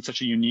manifest in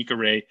such a unique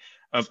array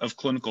of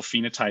clinical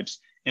phenotypes,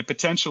 and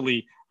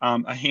potentially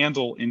a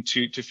handle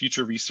into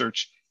future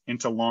research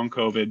into long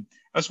COVID,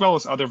 as well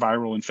as other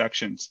viral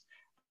infections.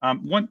 I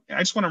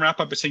just want to wrap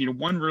up by saying,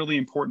 one really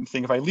important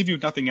thing, if I leave you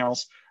with nothing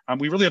else,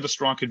 we really have a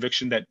strong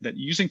conviction that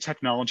using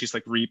technologies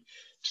like REAP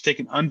to take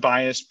an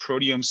unbiased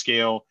proteome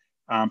scale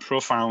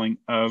profiling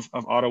of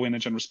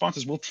autoantigen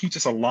responses will teach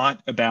us a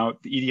lot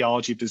about the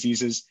etiology of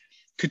diseases,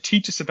 could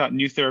teach us about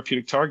new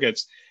therapeutic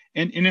targets.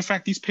 And in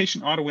fact, these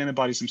patient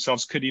autoantibodies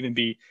themselves could even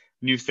be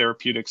new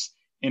therapeutics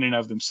in and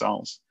of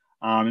themselves.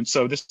 And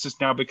so this is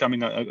now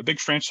becoming a big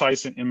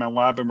franchise in my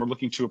lab, and we're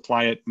looking to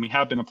apply it. And we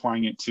have been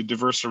applying it to a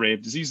diverse array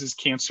of diseases: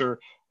 cancer,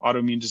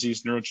 autoimmune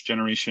disease,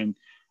 neurodegeneration.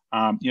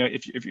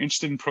 If you're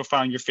interested in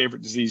profiling your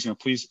favorite disease,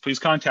 please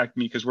contact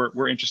me, because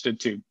we're interested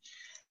too.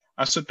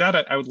 So with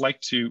that, I would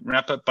like to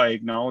wrap up by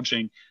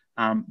acknowledging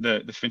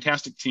the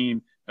fantastic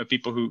team of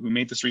people who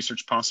made this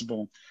research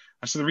possible.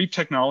 So the REAP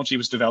technology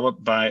was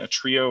developed by a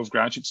trio of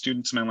graduate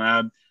students in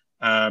my lab,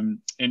 and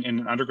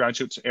an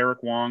undergraduate,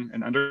 Eric Wong,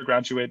 an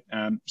undergraduate,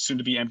 soon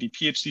to be MD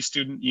PhD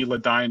student, Ela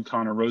Dye and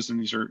Connor Rosen.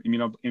 These are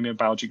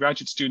immunobiology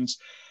graduate students.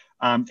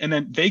 And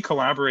then they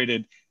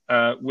collaborated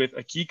with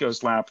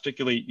Akiko's lab,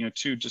 particularly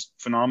 2 just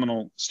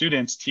phenomenal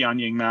students,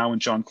 Tianying Mao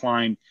and John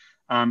Klein,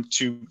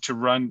 to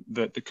run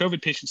the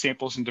COVID patient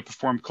samples and to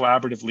perform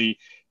collaboratively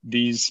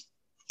these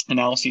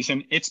analyses.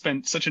 And it's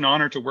been such an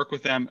honor to work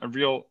with them, a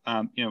real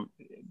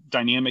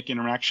dynamic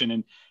interaction.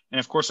 And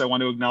of course, I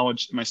want to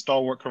acknowledge my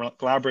stalwart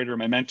collaborator,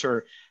 my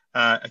mentor,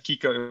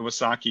 Akiko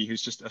Iwasaki,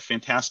 who's just a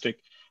fantastic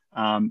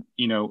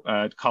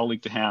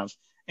colleague to have.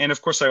 And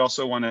of course, I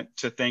also want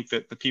to thank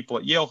the people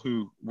at Yale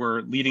who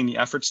were leading the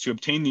efforts to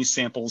obtain these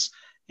samples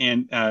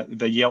and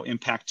the Yale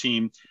Impact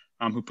team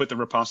who put the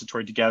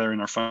repository together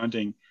and our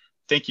funding.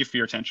 Thank you for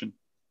your attention.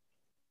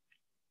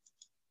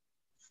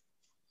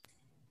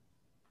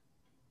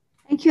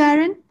 Thank you,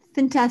 Aaron.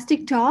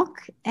 Fantastic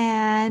talk.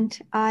 And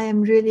I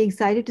am really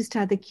excited to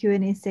start the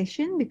Q&A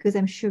session because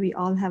I'm sure we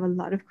all have a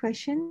lot of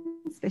questions,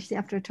 especially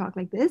after a talk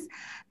like this.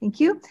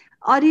 Thank you.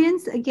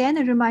 Audience, again,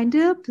 a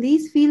reminder,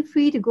 please feel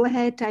free to go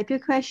ahead, type your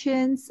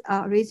questions,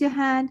 raise your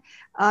hand.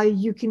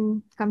 You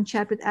can come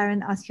chat with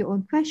Aaron, ask your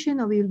own question,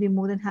 or we will be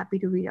more than happy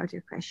to read out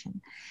your question.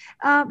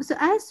 So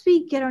as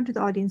we get onto the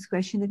audience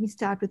question, let me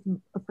start with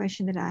a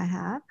question that I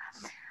have.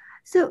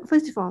 So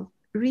first of all,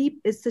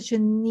 REAP is such a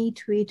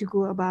neat way to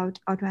go about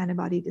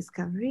autoantibody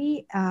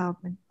discovery.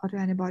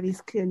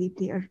 Autoantibodies clearly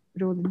play a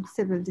role in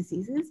several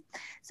diseases.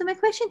 So my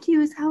question to you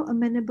is, how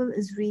amenable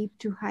is REAP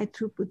to high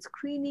throughput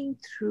screening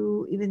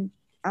through even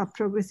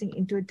progressing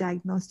into a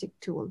diagnostic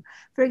tool?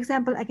 For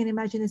example, I can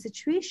imagine a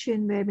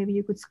situation where maybe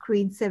you could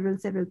screen several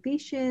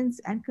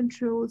patients and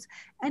controls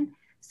and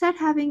start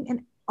having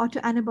an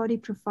autoantibody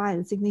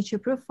profile, signature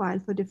profile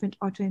for different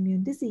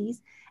autoimmune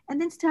disease, and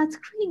then start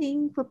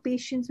screening for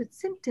patients with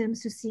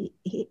symptoms to see,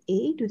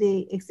 A, do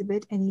they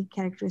exhibit any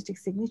characteristic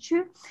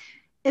signature?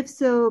 If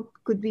so,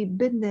 could we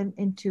bin them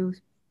into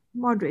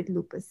moderate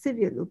lupus,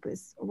 severe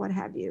lupus, or what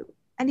have you?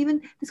 And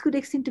even this could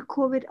extend to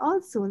COVID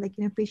also, like,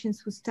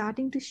 patients who are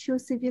starting to show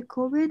severe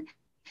COVID,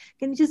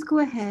 can you just go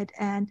ahead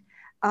and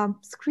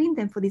screen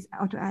them for these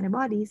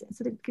autoantibodies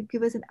so that it could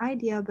give us an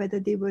idea of whether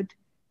they would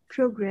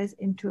progress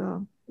into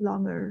a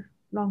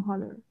long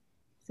hauler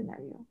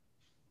scenario?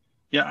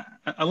 Yeah,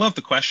 I love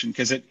the question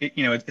because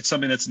it's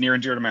something that's near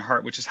and dear to my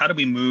heart, which is how do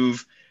we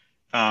move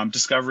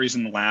discoveries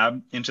in the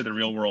lab into the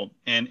real world?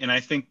 And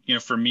I think,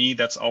 for me,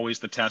 that's always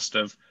the test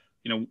of,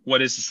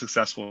 what is a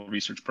successful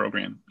research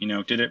program?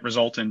 Did it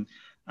result in,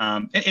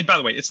 and by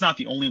the way, it's not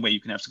the only way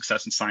you can have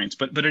success in science,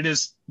 but it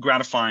is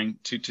gratifying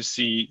to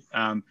see,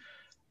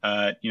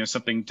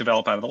 something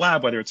develop out of the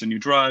lab, whether it's a new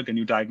drug, a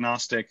new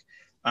diagnostic,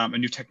 a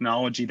new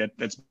technology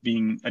that's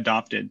being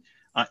adopted.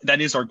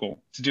 That is our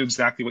goal, to do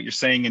exactly what you're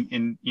saying.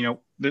 And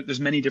there's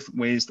many different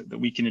ways that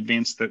we can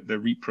advance the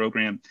REAP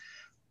program.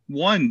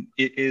 One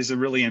is a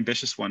really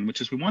ambitious one, which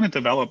is we want to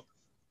develop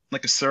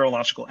like a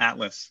serological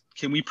atlas.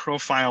 Can we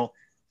profile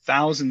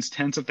thousands,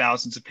 tens of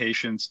thousands of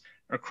patients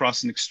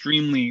across an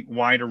extremely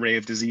wide array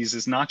of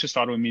diseases, not just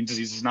autoimmune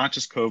diseases, not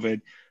just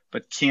COVID,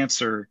 but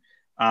cancer,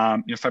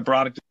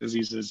 fibrotic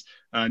diseases,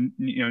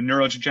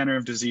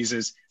 neurodegenerative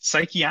diseases,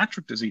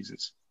 psychiatric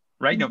diseases.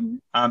 Right Mm-hmm.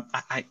 now,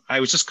 I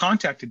was just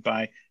contacted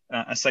by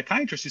a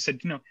psychiatrist who said,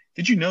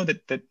 did you know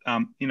that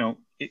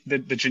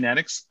the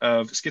genetics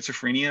of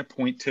schizophrenia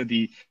point to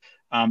the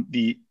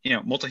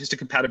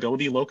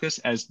multihistocompatibility locus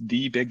as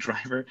the big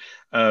driver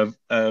of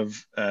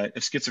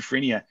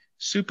schizophrenia?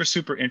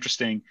 Super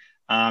interesting.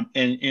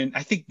 And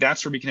I think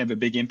that's where we can have a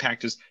big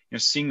impact, is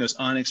seeing those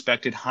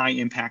unexpected high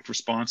impact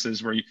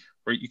responses where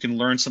you can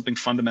learn something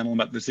fundamental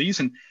about the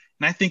disease. And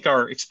I think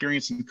our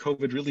experience in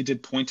COVID really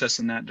did point us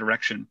in that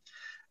direction.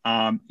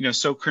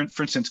 So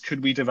for instance,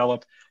 could we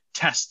develop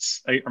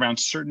tests around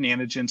certain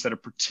antigens that are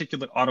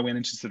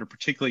autoantigens that are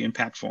particularly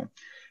impactful,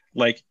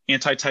 like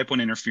anti-type 1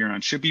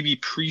 interferon? Should we be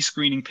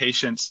pre-screening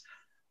patients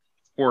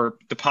or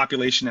the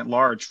population at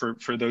large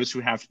for those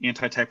who have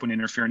anti-type 1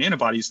 interferon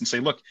antibodies and say,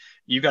 look,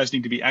 you guys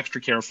need to be extra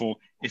careful.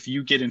 If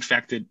you get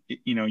infected,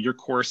 your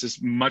course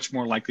is much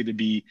more likely to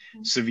be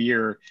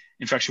severe.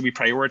 In fact, should we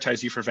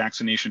prioritize you for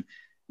vaccination?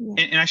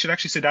 Yeah. And I should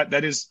actually say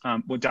that is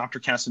what Dr.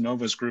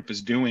 Casanova's group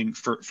is doing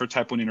for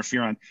type 1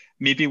 interferon.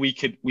 Maybe we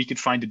could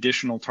find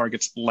additional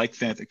targets like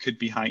that could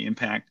be high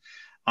impact.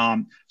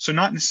 So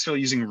not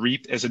necessarily using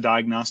REAP as a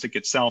diagnostic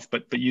itself,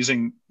 but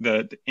using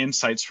the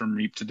insights from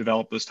REAP to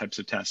develop those types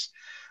of tests.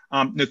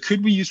 Now,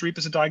 could we use REAP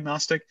as a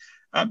diagnostic?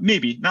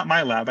 Maybe, not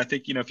my lab. I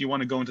think, if you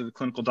want to go into the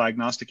clinical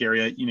diagnostic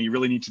area, you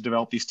really need to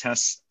develop these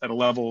tests at a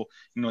level,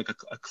 like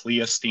a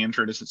CLIA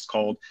standard, as it's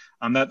called.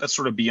 That's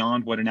sort of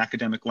beyond what an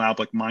academic lab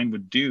like mine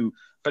would do.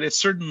 But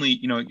it's certainly,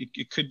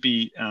 it could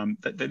be,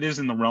 that is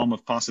in the realm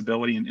of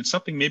possibility, and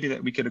something maybe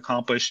that we could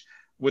accomplish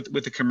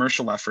with a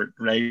commercial effort,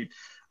 right?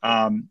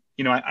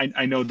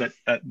 I know that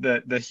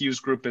the Hughes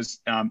group is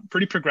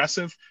pretty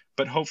progressive,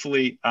 but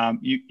hopefully,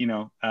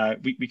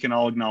 we can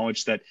all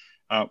acknowledge that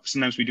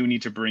sometimes we do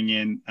need to bring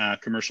in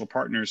commercial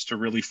partners to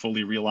really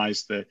fully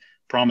realize the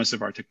promise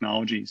of our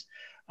technologies.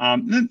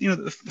 Then,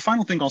 the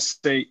final thing I'll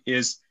say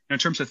is, in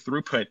terms of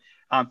throughput,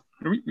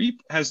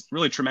 REAP has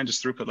really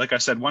tremendous throughput. Like I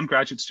said, one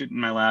graduate student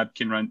in my lab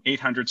can run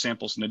 800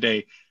 samples in a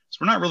day. So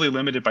we're not really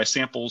limited by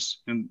samples,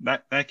 and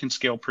that can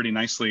scale pretty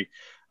nicely.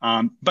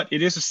 But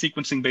it is a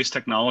sequencing-based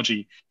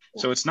technology.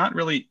 So it's not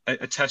really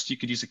a test you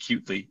could use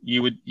acutely.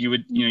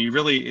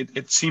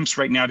 It seems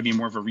right now to be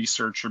more of a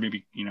research, or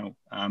maybe,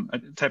 a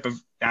type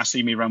of assay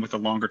you may run with a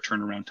longer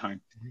turnaround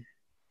time.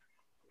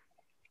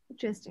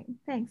 Interesting,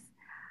 thanks.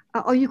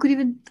 Or you could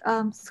even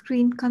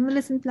screen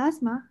convalescent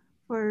plasma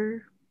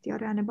for the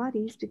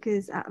autoantibodies,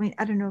 because,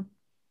 I don't know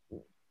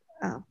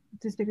with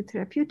respect to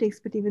therapeutics,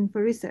 but even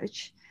for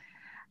research.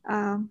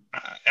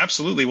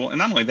 Absolutely. Well, and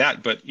not only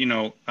that, but,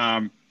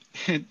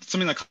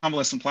 something like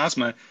convalescent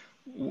plasma,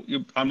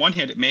 on one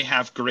hand, it may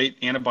have great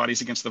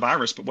antibodies against the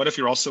virus, but what if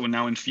you're also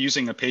now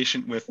infusing a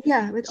patient with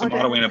with some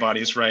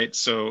autoantibodies, right?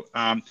 So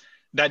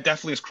that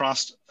definitely has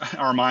crossed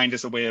our mind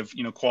as a way of,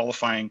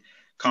 qualifying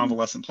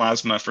convalescent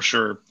plasma for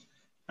sure.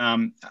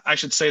 I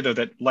should say though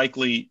that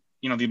likely,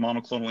 the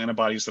monoclonal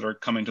antibodies that are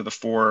coming to the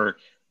fore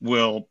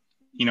will,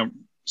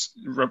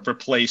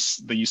 replace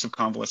the use of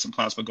convalescent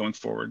plasma going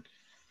forward.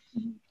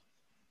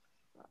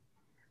 All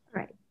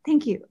right,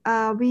 thank you.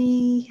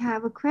 We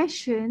have a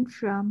question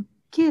from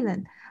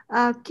Kaylin.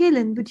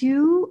 Kaylin, would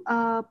you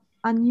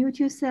unmute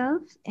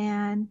yourself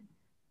and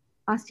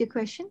ask your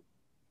question?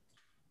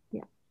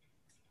 Yeah.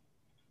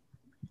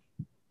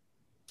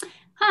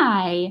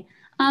 Hi.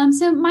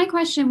 So my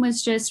question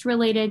was just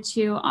related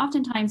to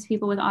oftentimes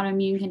people with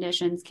autoimmune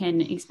conditions can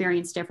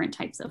experience different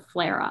types of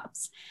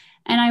flare-ups.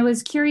 And I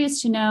was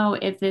curious to know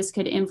if this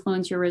could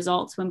influence your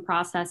results when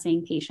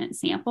processing patient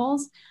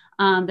samples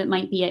that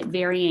might be at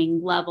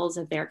varying levels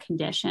of their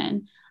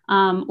condition.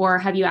 Or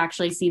have you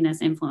actually seen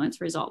this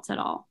influence results at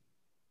all?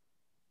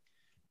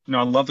 No,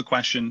 I love the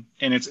question,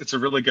 and it's a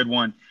really good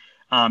one.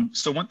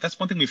 That's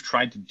one thing we've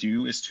tried to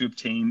do is to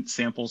obtain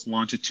samples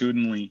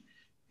longitudinally,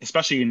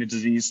 especially in a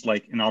disease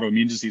like an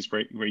autoimmune disease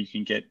where you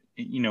can get,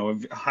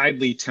 a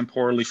highly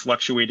temporally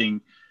fluctuating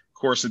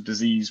course of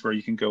disease where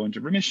you can go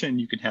into remission,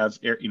 you can have,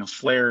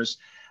 flares.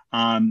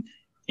 And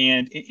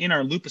in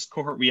our lupus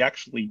cohort, we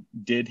actually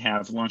did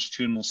have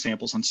longitudinal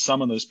samples on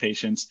some of those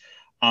patients.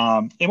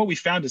 And what we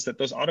found is that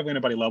those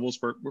autoantibody levels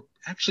were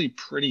actually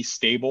pretty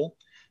stable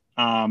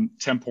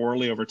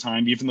temporally over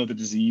time, even though the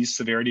disease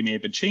severity may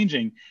have been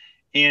changing.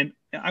 And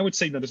I would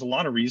say that there's a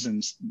lot of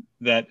reasons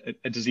that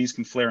a disease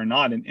can flare or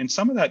not. And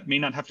some of that may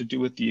not have to do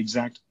with the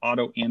exact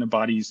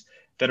autoantibodies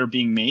that are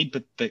being made,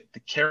 but the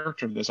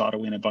character of those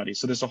autoantibodies.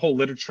 So there's a whole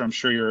literature, I'm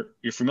sure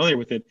you're familiar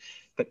with it,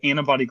 that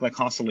antibody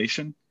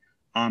glycosylation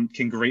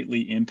can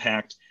greatly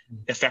impact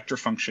effector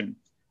function.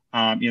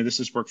 This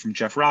is work from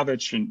Jeff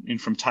Ravitch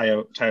and from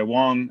Taya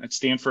Wong at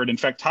Stanford. In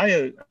fact,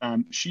 Taya,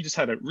 she just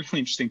had a really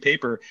interesting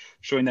paper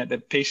showing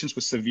that patients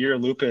with severe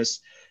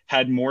lupus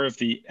had more of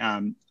the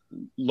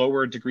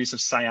lower degrees of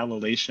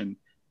sialylation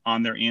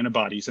on their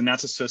antibodies, and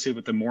that's associated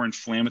with the more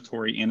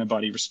inflammatory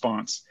antibody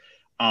response.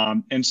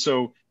 And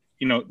so,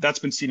 that's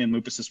been seen in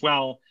lupus as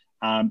well,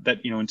 that,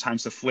 in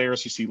times of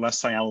flares, you see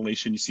less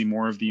sialylation, you see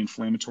more of the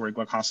inflammatory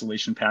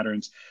glycosylation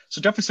patterns.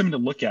 So definitely something to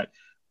look at.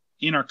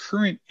 In our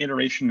current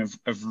iteration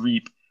of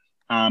REAP,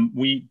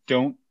 we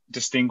don't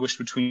distinguish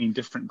between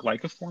different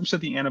glycoforms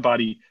of the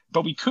antibody,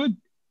 but we could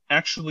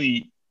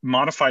actually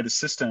modify the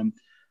system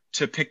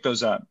to pick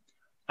those up.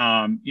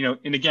 And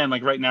again,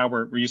 like right now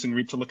we're using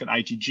REAP to look at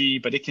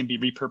IgG, but it can be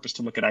repurposed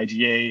to look at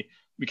IgA.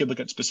 We could look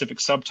at specific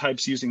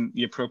subtypes using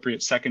the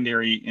appropriate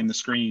secondary in the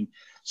screen.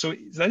 So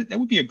that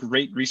would be a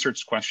great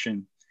research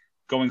question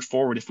going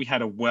forward if we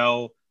had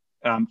a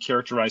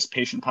characterized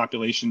patient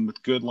population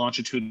with good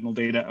longitudinal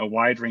data, a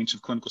wide range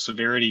of clinical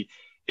severity.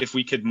 If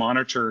we could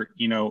monitor,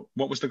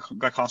 what was the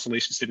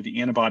glycosylation state of the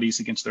antibodies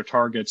against their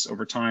targets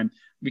over time,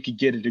 we could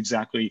get at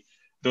exactly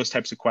those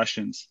types of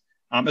questions.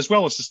 As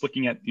well as just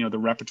looking at, the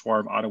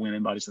repertoire of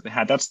autoantibodies that they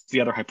had. That's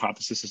the other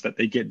hypothesis, is that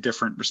they get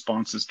different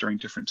responses during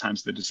different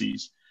times of the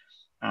disease.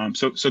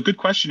 So good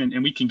question,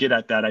 and we can get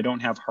at that. I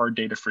don't have hard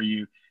data for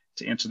you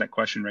to answer that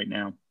question right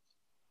now.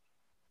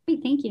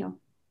 Great, thank you.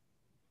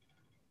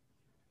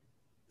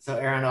 So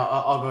Aaron,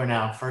 I'll go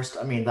now. First,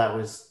 that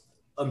was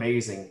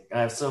amazing.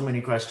 I have so many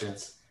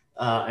questions,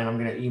 and I'm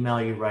going to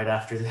email you right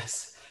after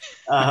this.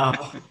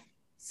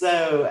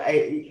 So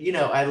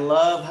I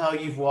love how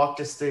you've walked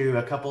us through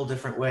a couple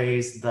different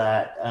ways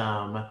that,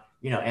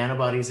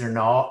 antibodies are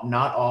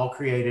not all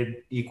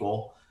created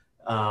equal.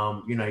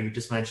 You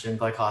just mentioned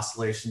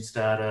glycosylation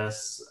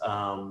status.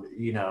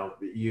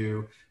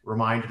 You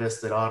reminded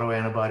us that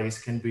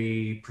autoantibodies can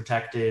be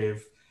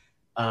protective.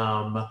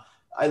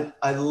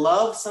 I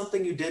love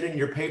something you did in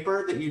your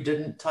paper that you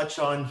didn't touch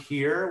on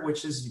here,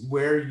 which is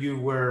where you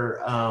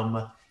were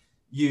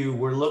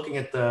looking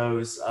at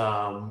those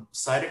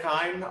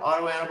cytokine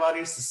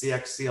autoantibodies, the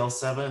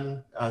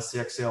CXCL7,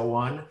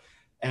 CXCL1,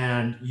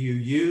 and you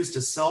used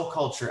a cell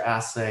culture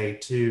assay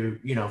to,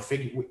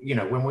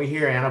 when we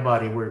hear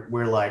antibody,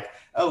 we're like,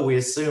 oh, we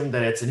assume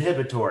that it's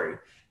inhibitory.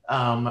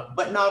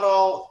 But not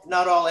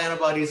all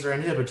antibodies are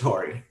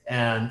inhibitory.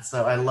 And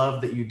so I love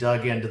that you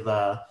dug into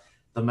the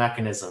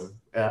mechanism,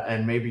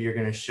 and maybe you're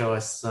going to show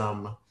us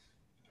some.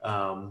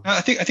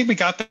 I think we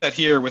got that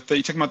here with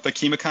you talking about the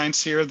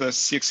chemokines here, the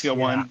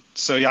CXCL1. Yeah.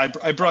 So yeah,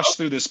 I brushed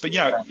through this, but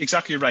yeah,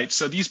 exactly right.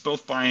 So these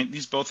both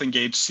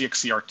engage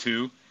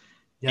CXCR2,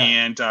 yeah.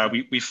 And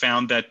we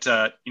found that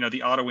the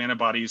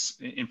autoantibodies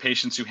in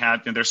patients who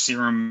had their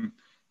serum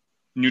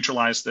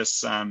neutralized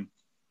this.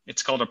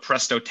 It's called a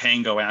Presto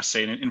Tango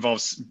assay, and it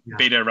involves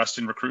beta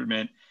arrestin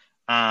recruitment.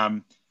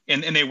 And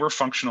they were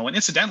functional. And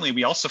incidentally,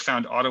 we also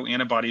found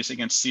autoantibodies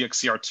against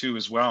CXCR2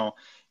 as well.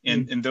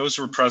 And those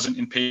were present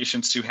in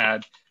patients who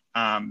had,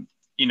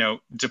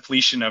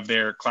 depletion of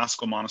their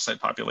classical monocyte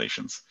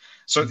populations.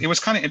 So it was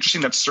kind of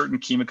interesting that certain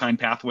chemokine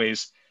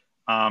pathways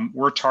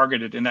were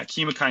targeted, and that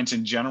chemokines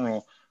in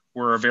general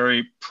were a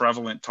very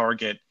prevalent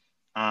target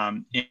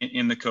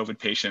in the COVID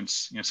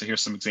patients. So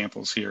here's some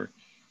examples here.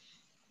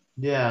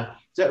 Yeah.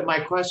 So my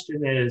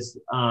question is,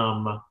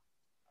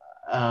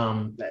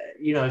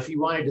 if you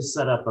wanted to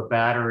set up a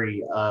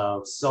battery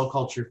of cell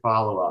culture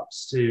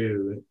follow-ups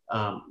to,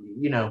 how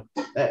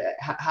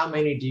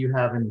many do you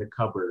have in the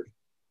cupboard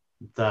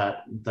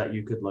that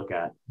you could look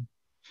at?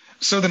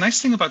 So the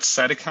nice thing about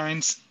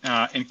cytokines,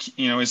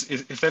 is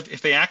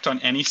if they act on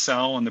any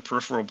cell in the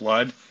peripheral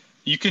blood,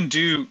 you can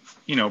do,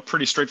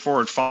 pretty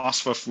straightforward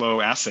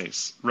phosphoflow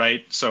assays,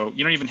 right? So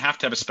you don't even have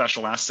to have a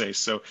special assay.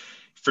 So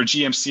for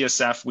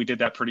GM-CSF, we did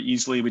that pretty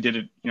easily. We did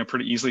it,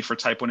 pretty easily for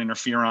type 1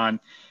 interferon.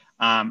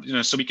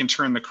 So we can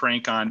turn the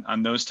crank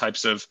on those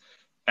types of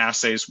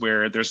assays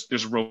where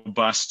there's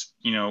robust,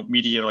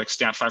 media like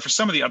STAT5. For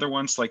some of the other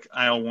ones like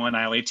IL-1,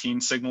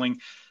 IL-18 signaling,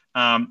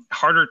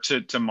 harder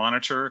to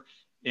monitor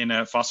in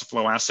a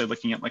phosphoflow assay,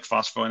 looking at like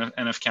phospho,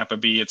 NF-kappa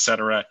B, et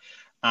cetera.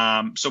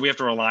 So we have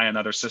to rely on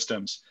other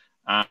systems.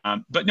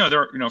 But no,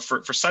 there are,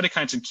 for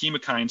cytokines and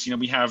chemokines,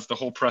 we have the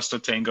whole Presto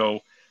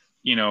Tango,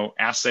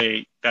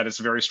 assay that is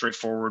very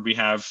straightforward. We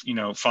have,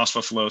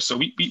 phosphoflow. So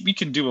we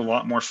can do a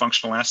lot more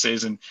functional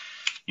assays. And,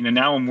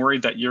 now I'm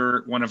worried that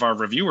you're one of our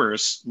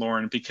reviewers,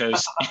 Loren,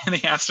 because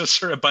they asked us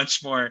for a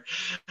bunch more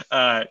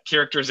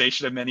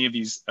characterization of many of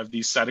these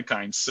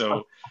cytokines.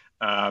 So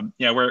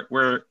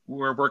we're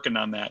working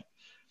on that.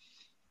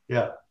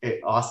 Yeah,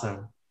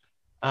 awesome.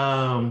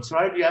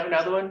 Sarada, do you have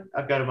another one?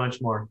 I've got a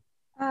bunch more.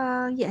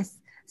 Yes.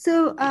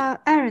 So,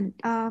 Aaron,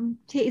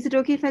 is it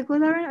okay if I go,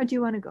 Loren, or do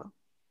you want to go?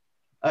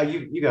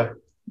 You go.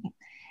 Okay.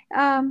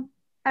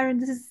 Aaron,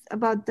 this is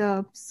about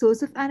the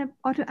source of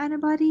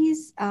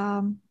autoantibodies.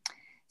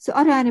 So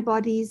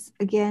autoantibodies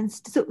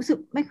against, so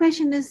my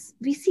question is,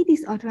 we see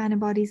these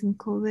autoantibodies in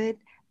COVID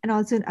and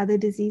also in other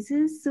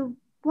diseases. So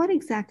what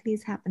exactly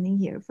is happening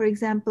here? For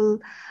example,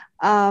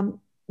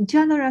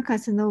 Janelia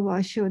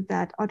carcinoma showed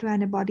that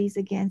autoantibodies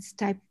against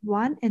type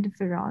 1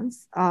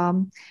 interferons,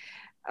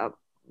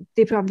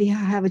 they probably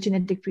have a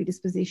genetic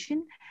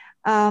predisposition.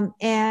 But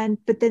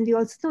then we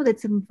also know that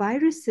some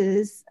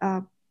viruses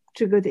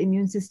trigger the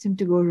immune system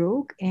to go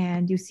rogue,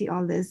 and you see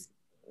all this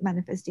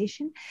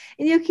manifestation.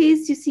 In your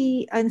case, you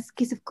see, in the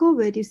case of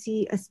COVID, you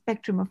see a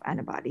spectrum of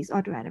antibodies,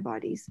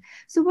 autoantibodies.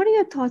 So what are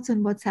your thoughts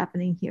on what's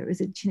happening here? Is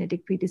it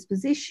genetic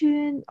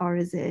predisposition, or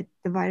is it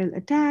the viral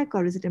attack,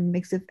 or is it a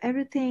mix of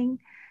everything?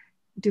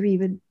 Can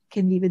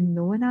we even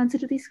know an answer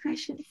to these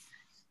questions?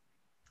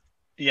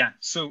 Yeah,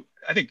 so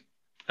I think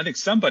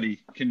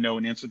somebody can know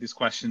and answer these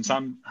questions.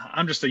 I'm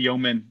just a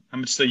yeoman.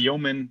 I'm just a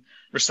yeoman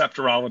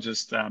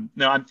receptorologist.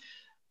 No,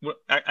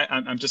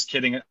 I'm just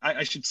kidding.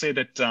 I should say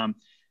that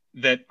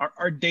that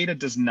our data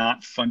does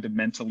not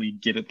fundamentally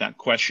get at that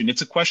question.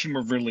 It's a question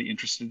we're really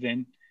interested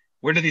in.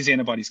 Where do these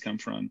antibodies come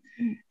from?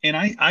 And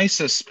I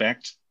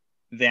suspect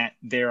that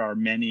there are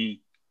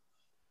many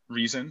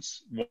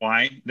reasons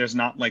why. There's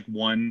not like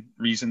one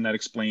reason that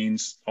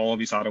explains all of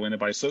these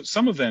autoantibodies. So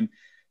some of them,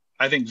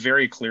 I think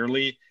very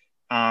clearly,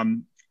 are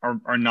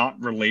not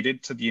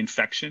related to the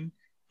infection,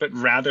 but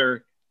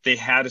rather they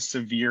had a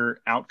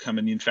severe outcome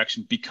in the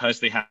infection because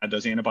they had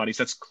those antibodies.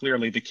 That's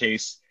clearly the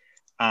case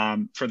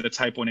for the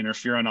type 1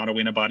 interferon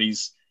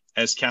autoantibodies,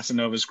 as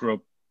Casanova's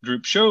group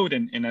showed,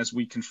 and as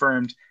we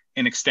confirmed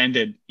and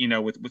extended,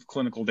 with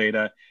clinical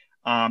data.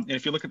 And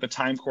if you look at the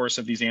time course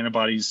of these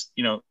antibodies,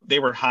 they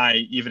were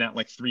high even at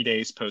like 3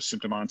 days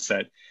post-symptom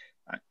onset.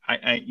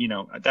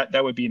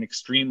 That would be an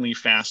extremely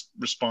fast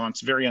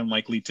response, very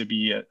unlikely to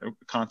be a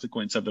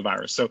consequence of the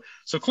virus.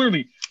 So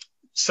clearly,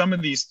 some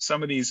of these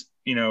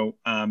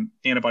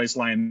antibodies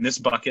lie in this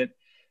bucket,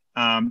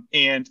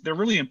 and they're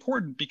really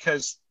important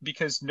because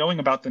knowing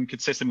about them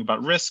could say something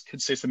about risk,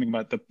 could say something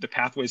about the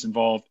pathways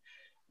involved.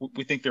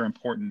 We think they're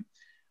important.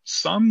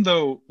 Some,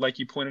 though, like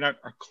you pointed out,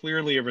 are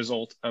clearly a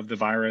result of the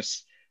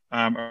virus,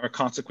 or a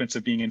consequence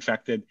of being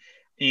infected,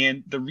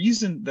 and the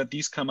reason that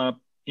these come up,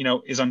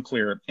 is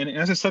unclear. And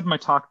as I said in my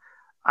talk,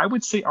 I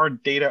would say our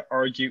data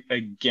argue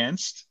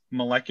against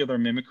molecular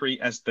mimicry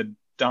as the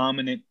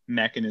dominant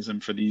mechanism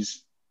for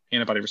these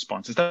antibody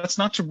responses. That's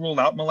not to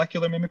rule out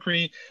molecular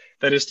mimicry.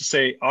 That is to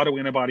say,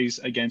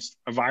 autoantibodies against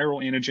a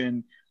viral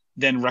antigen,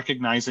 then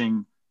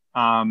recognizing,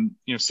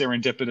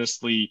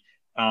 serendipitously,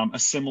 a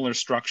similar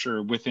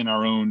structure within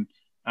our own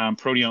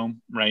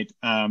proteome, right?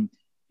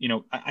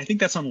 I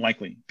think that's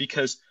unlikely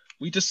because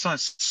we just saw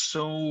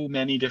so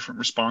many different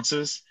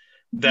responses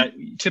that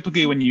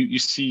typically when you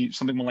see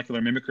something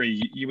molecular mimicry,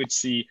 you would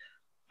see,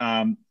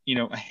 a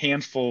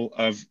handful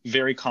of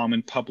very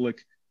common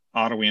public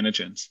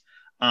autoantigens.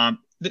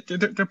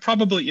 There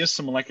probably is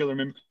some molecular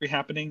mimicry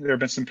happening. There have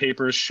been some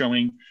papers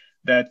showing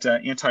that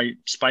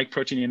anti-spike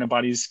protein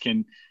antibodies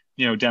can,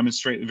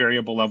 demonstrate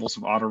variable levels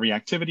of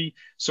autoreactivity.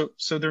 So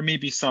there may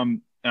be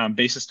some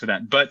basis to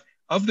that. But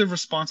of the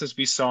responses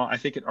we saw, I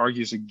think it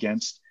argues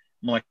against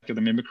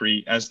molecular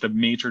mimicry as the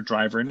major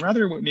driver. And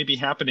rather what may be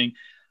happening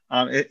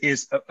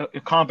is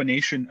a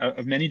combination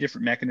of many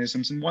different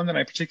mechanisms. And one that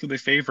I particularly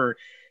favor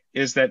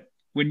is that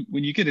when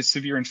you get a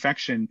severe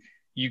infection,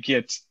 you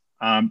get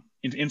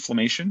into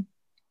inflammation,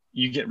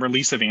 you get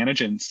release of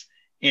antigens,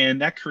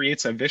 and that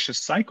creates a vicious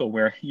cycle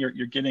where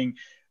you're getting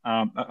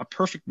a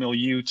perfect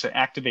milieu to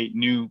activate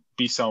new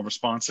B cell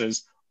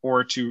responses,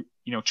 or to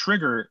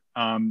trigger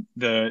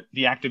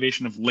the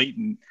activation of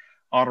latent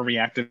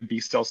autoreactive B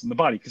cells in the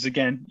body. Because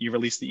again, you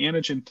release the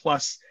antigen,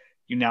 plus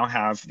you now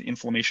have the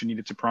inflammation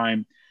needed to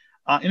prime.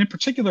 And in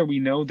particular, we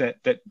know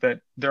that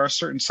there are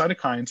certain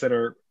cytokines that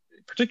are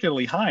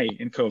particularly high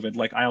in COVID,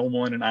 like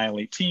IL-1 and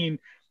IL-18.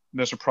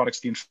 Those are products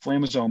of the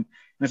inflammasome. And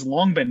it's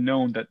long been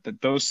known that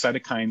those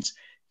cytokines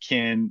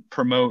can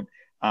promote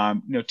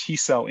T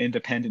cell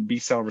independent B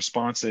cell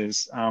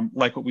responses,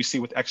 like what we see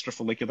with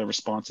extrafollicular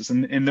responses.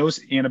 And those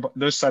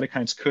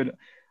cytokines could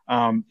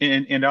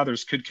and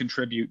others could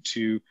contribute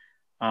to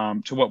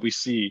what we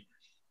see.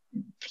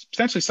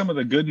 Potentially, some of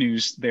the good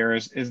news there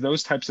is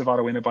those types of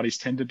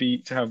autoantibodies tend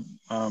to have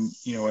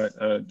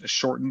a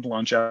shortened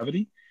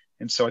longevity,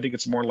 and so I think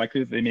it's more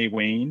likely that they may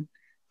wane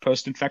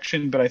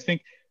post-infection. But I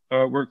think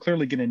we're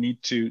clearly going to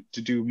need to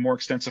do more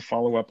extensive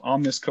follow-up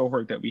on this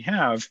cohort that we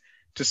have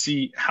to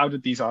see how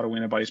did these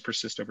autoantibodies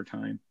persist over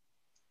time.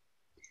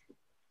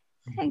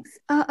 Thanks.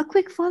 A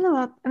quick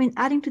follow-up,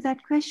 adding to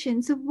that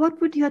question. So what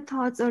would your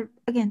thoughts, or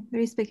again,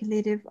 very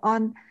speculative,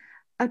 on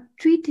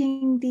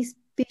treating these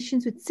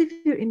patients with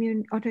severe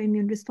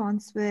autoimmune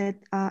response with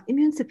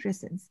immune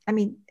suppressants?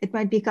 It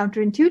might be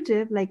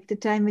counterintuitive, like the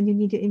time when you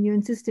need your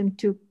immune system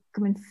to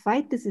come and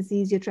fight this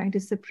disease you're trying to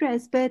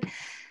suppress. But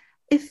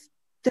if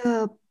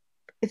the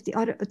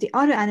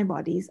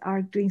autoantibodies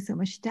are doing so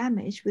much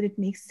damage, would it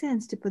make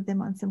sense to put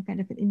them on some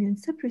kind of an immune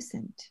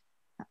suppressant?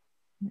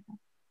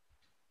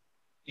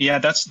 Yeah,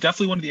 that's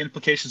definitely one of the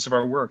implications of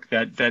our work,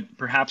 that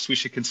perhaps we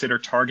should consider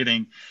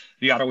targeting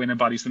the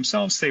autoantibodies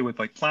themselves, say with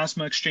like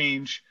plasma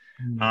exchange,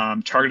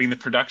 targeting the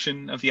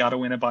production of the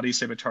autoantibodies,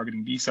 say by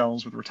targeting B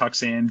cells with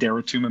Rituxan,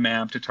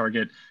 daratumumab to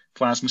target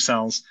plasma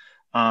cells.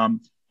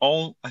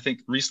 All, I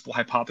think, reasonable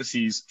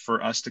hypotheses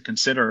for us to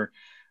consider.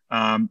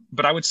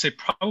 But I would say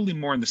probably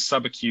more in the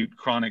subacute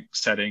chronic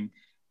setting,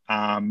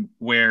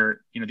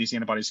 where these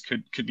antibodies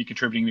could be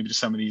contributing maybe to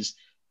some of these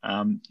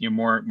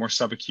more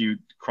subacute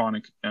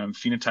chronic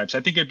phenotypes.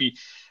 I think it'd be,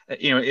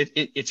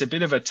 it's a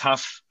bit of a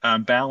tough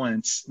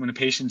balance when a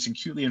patient's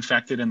acutely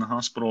infected in the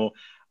hospital.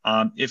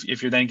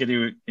 If you're then going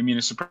to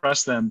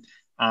immunosuppress them,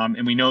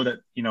 and we know that,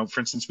 for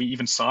instance, we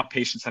even saw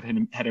patients that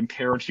had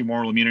impaired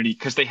humoral immunity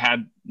because they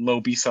had low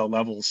B cell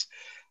levels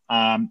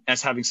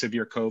as having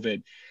severe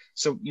COVID.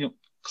 So,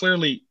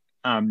 clearly,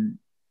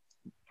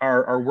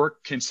 our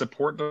work can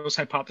support those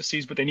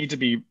hypotheses, but they need to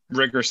be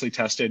rigorously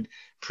tested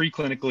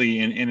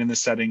preclinically and in the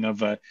setting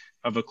of a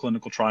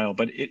clinical trial.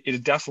 But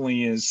it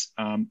definitely is,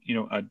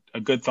 a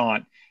good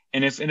thought.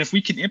 And if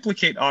we can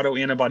implicate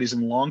autoantibodies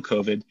in long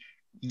COVID,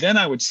 then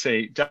I would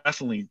say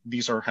definitely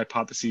these are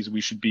hypotheses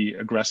we should be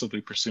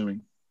aggressively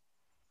pursuing.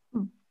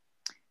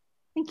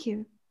 Thank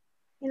you.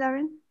 Hey,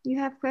 Loren, you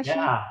have questions?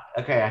 Yeah.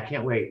 Okay. I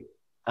can't wait.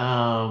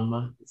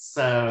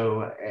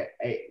 So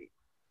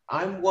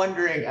I'm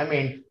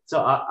wondering, so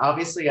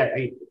obviously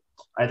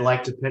I'd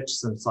like to pitch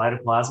some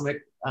cytoplasmic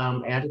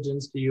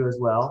antigens to you as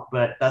well,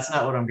 but that's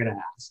not what I'm going to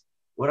ask.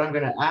 What I'm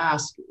going to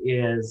ask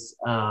is,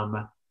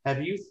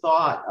 have you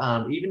thought,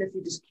 even if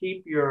you just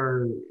keep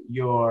your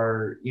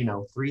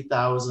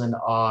 3,000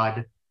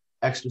 odd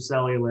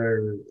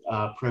extracellular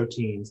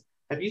proteins,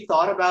 have you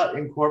thought about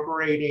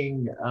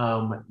incorporating,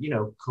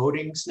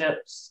 coding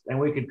SNPs, and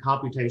we could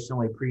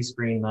computationally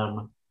pre-screen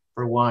them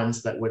for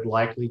ones that would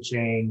likely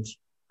change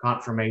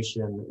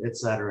conformation, et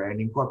cetera, and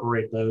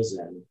incorporate those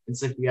in, and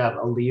see if you have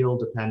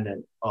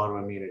allele-dependent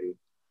autoimmunity?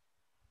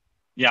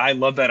 Yeah, I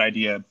love that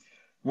idea.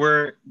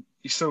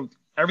 So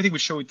everything we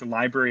show with the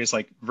library is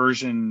like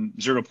version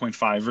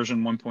 0.5,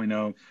 version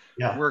 1.0.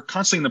 Yeah. We're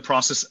constantly in the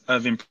process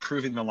of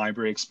improving the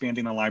library,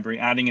 expanding the library,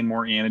 adding in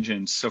more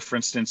antigens. So for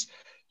instance,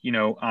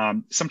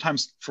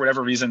 sometimes for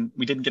whatever reason,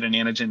 we didn't get an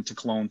antigen to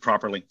clone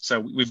properly. So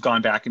we've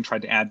gone back and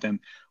tried to add them.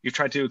 We've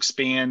tried to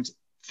expand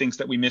things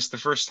that we missed the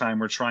first time.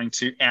 We're trying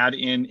to add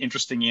in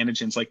interesting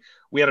antigens. Like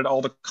we added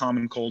all the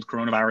common cold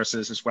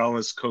coronaviruses, as well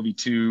as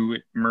COVID-2,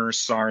 MERS,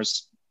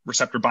 SARS,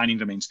 receptor binding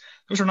domains.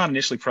 Those were not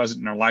initially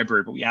present in our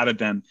library, but we added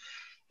them.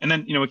 And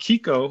then,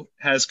 Akiko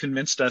has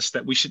convinced us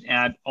that we should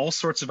add all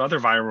sorts of other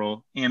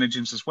viral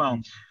antigens as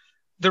well.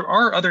 There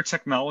are other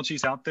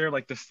technologies out there,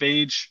 like the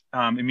phage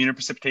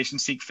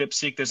immunoprecipitation-seq,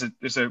 FIP-seq.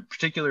 There's a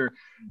particular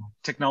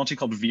technology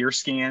called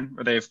VIR-scan,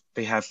 where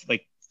they have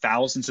like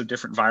thousands of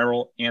different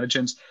viral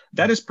antigens.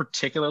 That is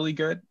particularly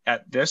good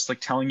at this, like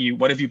telling you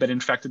what have you been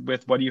infected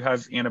with, what do you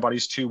have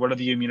antibodies to, what are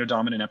the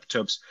immunodominant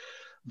epitopes.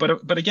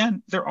 But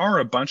again, there are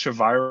a bunch of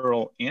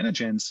viral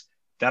antigens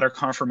that are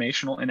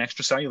conformational and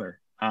extracellular.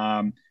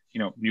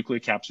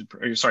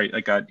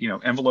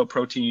 Nucleocapsid, envelope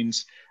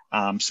proteins,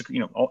 all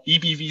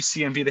EBV,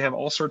 CMV, they have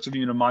all sorts of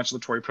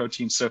immunomodulatory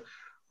proteins. So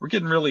we're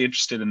getting really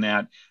interested in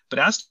that. But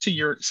as to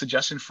your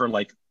suggestion for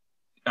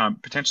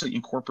potentially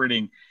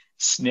incorporating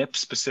SNP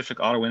specific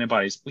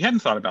autoantibodies, we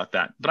hadn't thought about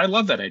that, but I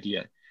love that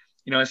idea.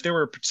 If there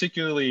were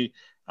particularly,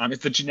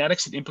 if the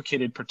genetics had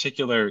implicated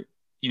particular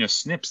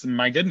SNPs, then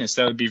my goodness,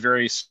 that would be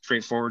very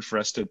straightforward for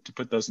us to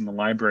put those in the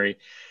library.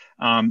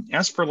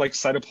 As for like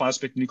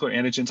cytoplasmic nuclear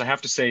antigens, I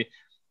have to say,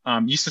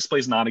 yeast display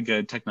is not a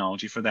good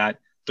technology for that.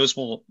 Those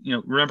will,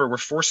 remember, we're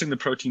forcing the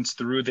proteins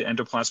through the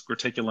endoplasmic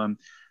reticulum.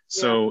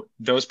 So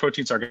those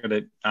proteins are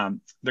they're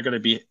going to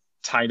be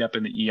tied up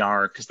in the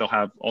ER because they'll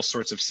have all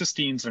sorts of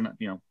cysteines and,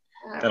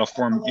 that'll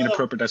form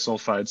inappropriate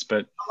disulfides.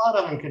 But a lot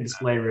of them can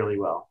display really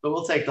well, but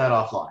we'll take that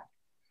offline.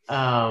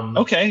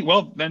 Okay,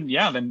 well then,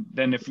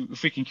 then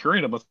if we can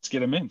curate them, let's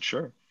get them in.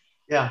 Sure.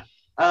 Yeah.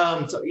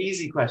 So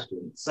easy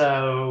question.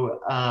 So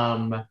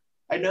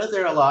I know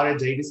there are a lot of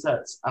data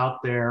sets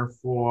out there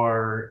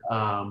for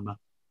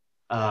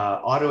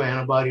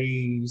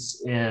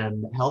autoantibodies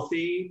in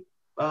healthy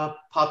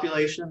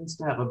populations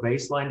to have a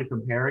baseline to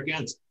compare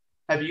against.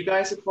 Have you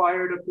guys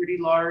acquired a pretty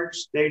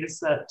large data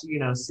set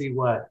to see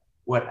what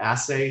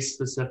assay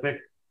specific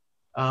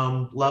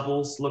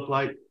levels look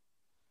like?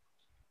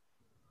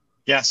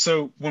 Yeah,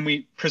 so when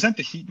we present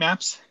the heat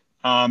maps,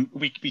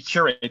 we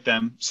curate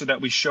them so that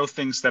we show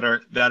things that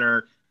are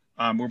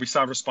where we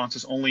saw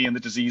responses only in the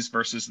disease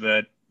versus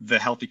the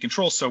healthy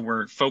control. So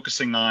we're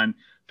focusing on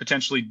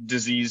potentially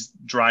disease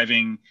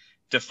driving,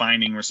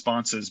 defining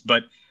responses.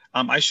 But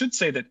I should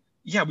say that,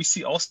 we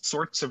see all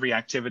sorts of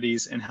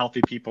reactivities in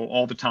healthy people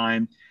all the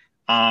time.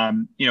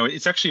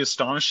 It's actually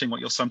astonishing what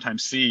you'll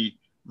sometimes see.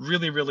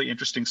 Really, really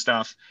interesting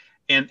stuff.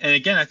 And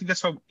again, I think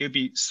that's why it'd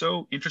be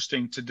so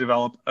interesting to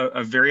develop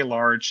a very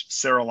large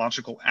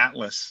serological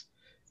atlas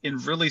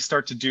and really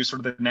start to do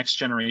sort of the next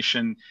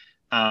generation,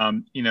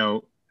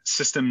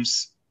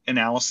 systems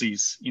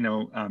analyses,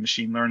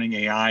 machine learning,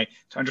 AI,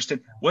 to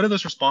understand what do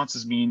those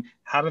responses mean?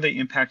 How do they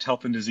impact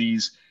health and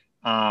disease?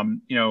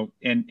 And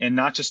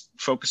not just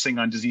focusing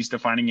on disease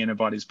defining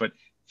antibodies, but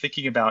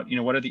thinking about,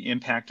 what are the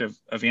impact of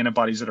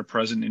antibodies that are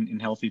present in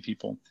healthy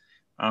people?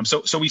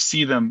 So we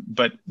see them,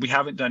 but we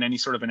haven't done any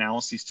sort of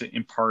analyses to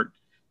impart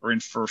or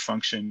infer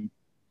function.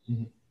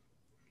 Mm-hmm.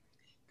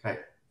 Okay.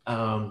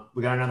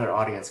 We got another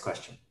audience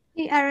question.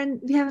 Hey,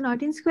 Aaron, we have an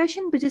audience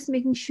question, but just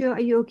making sure,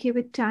 are you okay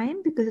with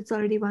time? Because it's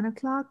already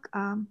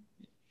 1:00.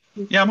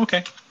 Yeah, I'm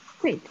okay.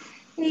 Great.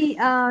 Hey,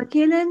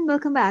 Kaylin,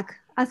 welcome back.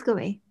 Ask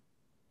away.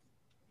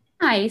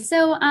 Hi.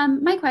 So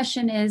my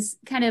question is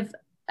kind of,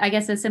 I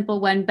guess, a simple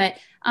one, but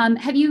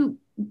have you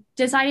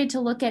decided to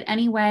look at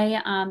any way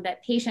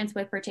that patients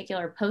with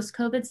particular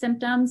post-COVID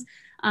symptoms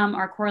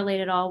are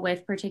correlated at all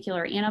with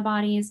particular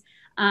antibodies?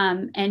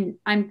 And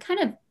I'm kind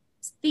of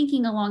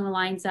thinking along the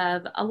lines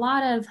of a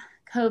lot of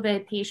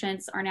COVID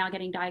patients are now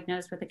getting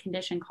diagnosed with a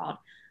condition called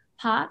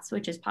POTS,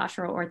 which is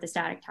postural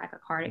orthostatic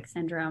tachycardic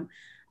syndrome.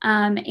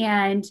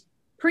 And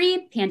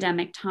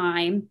pre-pandemic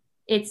time,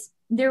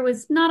 there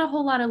was not a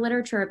whole lot of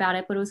literature about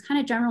it, but it was kind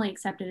of generally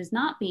accepted as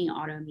not being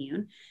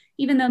autoimmune,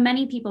 even though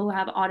many people who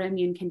have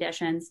autoimmune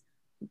conditions,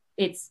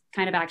 it's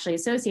kind of actually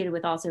associated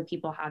with also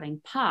people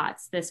having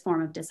POTS, this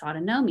form of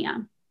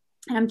dysautonomia.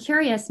 And I'm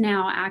curious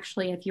now,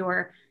 actually,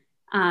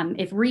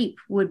 if REAP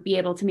would be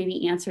able to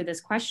maybe answer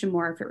this question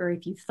more, or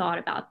if you've thought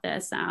about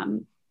this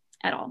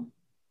at all.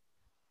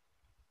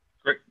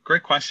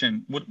 Great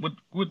question.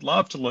 Would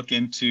love to look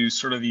into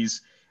sort of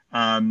these,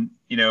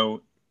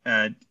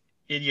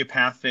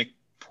 idiopathic,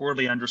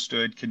 poorly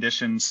understood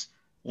conditions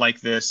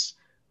like this,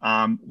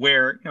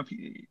 where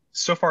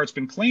so far it's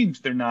been claimed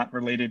they're not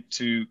related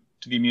to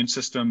the immune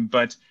system,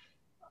 but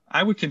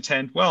I would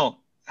contend,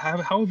 well, how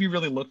have you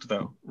really looked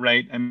though,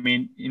 right? I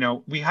mean,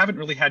 we haven't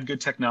really had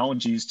good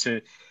technologies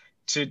to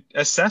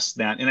assess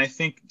that, and I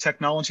think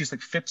technologies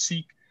like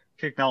FIPSeq,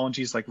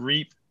 technologies like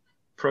REAP,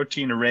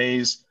 protein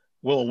arrays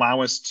will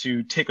allow us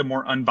to take a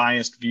more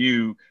unbiased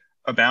view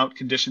about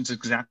conditions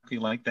exactly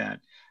like that.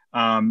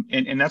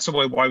 And that's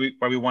why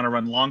we want to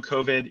run long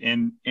COVID,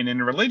 and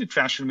in a related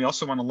fashion, we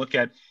also want to look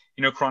at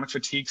chronic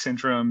fatigue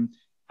syndrome,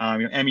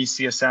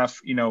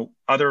 ME/CSF,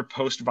 other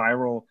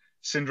post-viral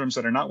syndromes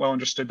that are not well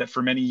understood, that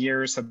for many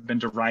years have been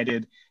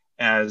derided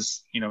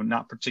as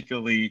not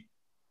particularly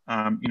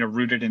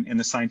rooted in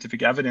the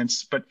scientific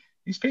evidence. But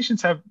these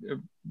patients have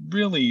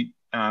really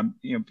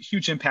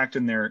huge impact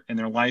in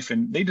their life,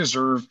 and they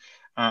deserve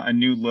a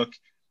new look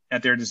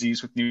at their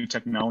disease with new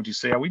technology.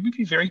 So yeah, we'd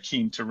be very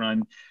keen to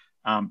run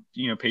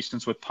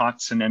patients with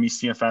POTS and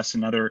ME/CFS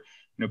and other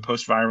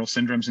post-viral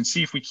syndromes, and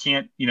see if we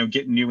can't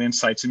get new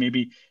insights and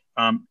maybe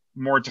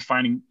more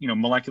defining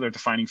molecular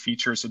defining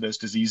features of those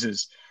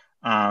diseases.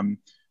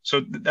 So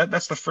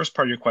that's the first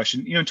part of your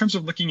question. In terms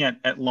of looking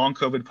at long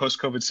COVID,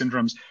 post-COVID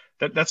syndromes,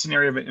 that's an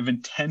area of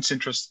intense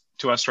interest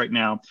to us right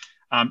now.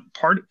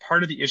 Part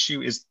of the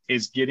issue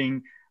is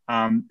getting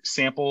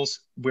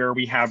samples where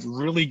we have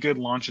really good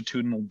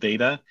longitudinal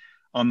data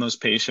on those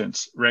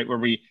patients, right? Where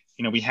we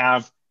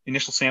have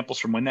initial samples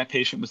from when that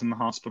patient was in the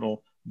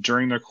hospital,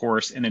 during their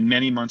course, and then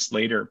many months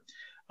later,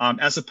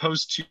 as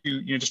opposed to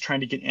just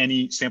trying to get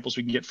any samples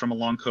we can get from a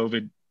long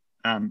COVID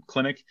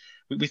clinic.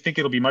 We think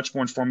it'll be much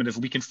more informative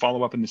if we can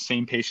follow up in the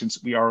same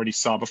patients we already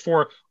saw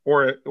before,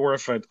 or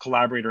if a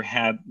collaborator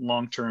had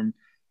long-term,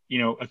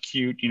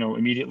 acute,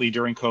 immediately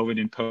during COVID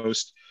and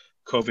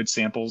post-COVID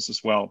samples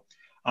as well.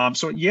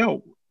 So at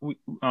Yale,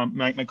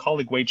 my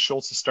colleague Wade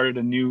Schultz has started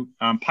a new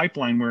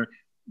pipeline where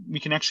we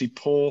can actually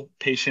pull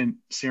patient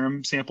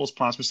serum samples,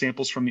 plasma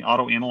samples from the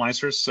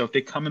autoanalyzers. So if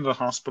they come into the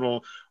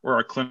hospital or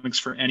our clinics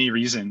for any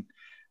reason,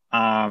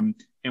 and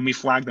we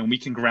flag them, we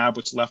can grab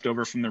what's left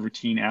over from the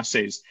routine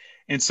assays.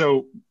 And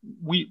so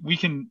we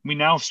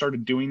now have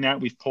started doing that.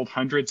 We've pulled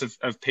hundreds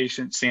of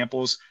patient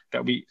samples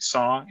that we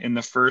saw in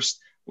the first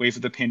wave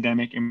of the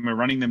pandemic, and we're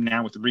running them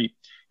now with REAP.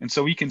 And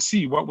so we can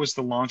see what was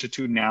the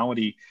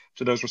longitudinality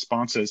to those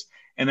responses,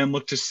 and then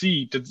look to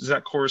see, does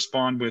that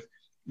correspond with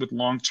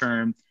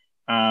long-term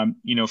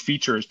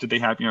features? Did they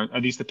have,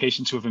 are these the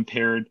patients who have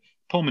impaired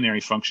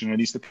pulmonary function? Are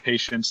these the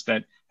patients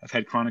that have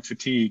had chronic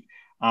fatigue?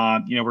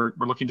 We're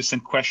looking to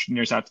send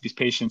questionnaires out to these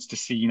patients to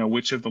see,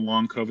 which of the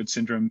long COVID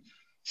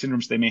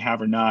syndromes they may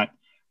have or not.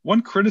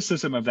 One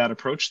criticism of that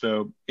approach,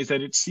 though, is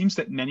that it seems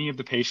that many of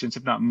the patients,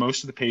 if not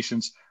most of the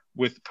patients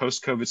with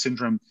post-COVID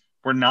syndrome,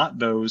 were not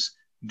those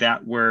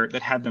that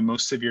had the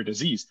most severe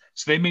disease.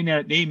 So they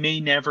may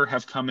never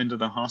have come into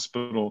the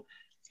hospital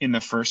in the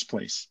first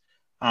place.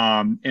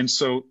 And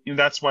so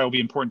that's why it'll be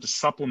important to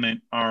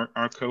supplement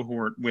our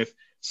cohort with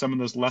some of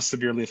those less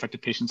severely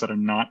affected patients that are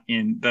not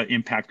in the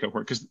impact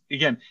cohort. Because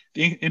again,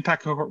 the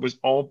impact cohort was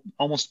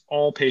almost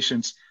all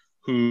patients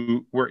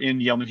who were in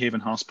Yale New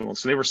Haven Hospital.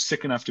 So they were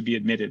sick enough to be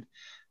admitted.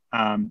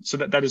 So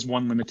that is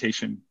one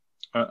limitation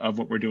of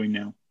what we're doing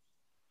now.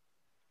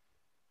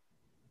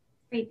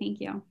 Great,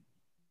 thank you.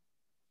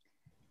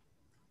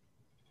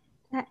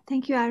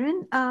 Thank you,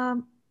 Aaron.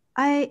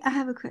 I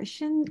have a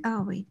question.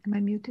 Oh, wait, am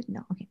I muted?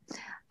 No, okay.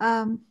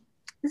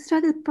 This is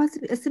rather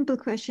possibly a simple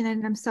question,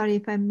 and I'm sorry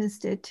if I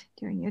missed it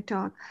during your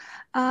talk.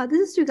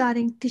 This is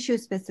regarding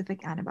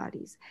tissue-specific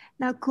antibodies.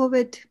 Now,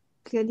 COVID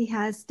clearly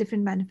has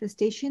different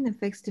manifestation,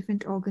 affects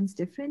different organs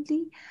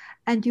differently,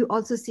 and you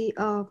also see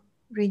a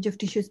range of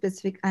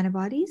tissue-specific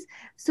antibodies.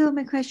 So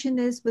my question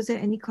is, was there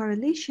any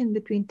correlation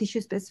between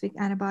tissue-specific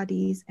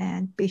antibodies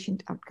and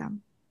patient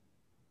outcome?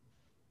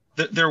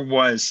 There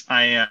was.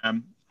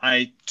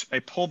 I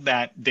pulled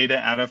that data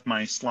out of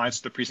my slides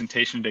to the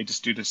presentation today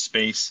just due to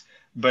space.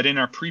 But in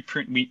our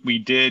preprint, we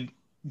did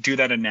do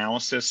that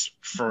analysis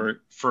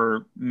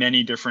for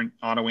many different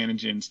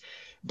autoantigens.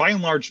 By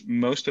and large,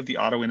 most of the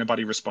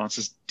autoantibody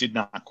responses did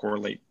not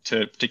correlate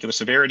to particular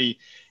severity.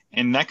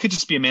 And that could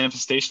just be a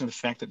manifestation of the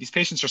fact that these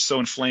patients are so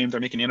inflamed,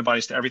 they're making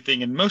antibodies to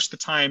everything. And most of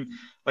the time,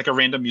 like a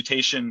random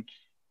mutation,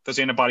 those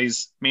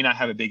antibodies may not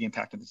have a big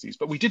impact on the disease.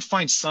 But we did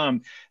find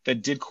some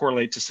that did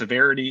correlate to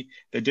severity,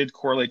 that did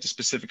correlate to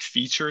specific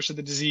features of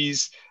the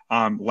disease,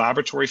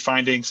 laboratory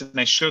findings. And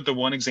I showed the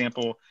one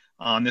example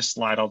on this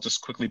slide. I'll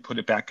just quickly put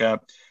it back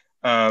up,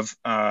 of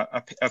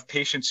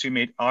patients who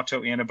made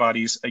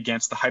autoantibodies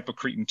against the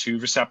hypocretin-2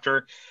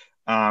 receptor,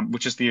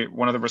 which is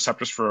one of the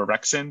receptors for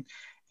orexin.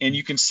 And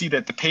you can see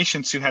that the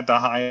patients who had the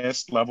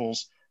highest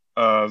levels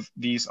of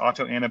these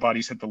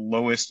autoantibodies had the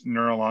lowest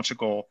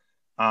neurological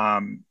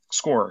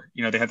score.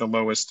 They had the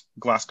lowest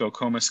Glasgow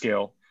Coma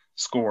Scale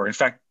score. In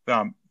fact,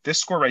 this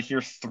score right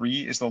here,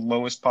 3, is the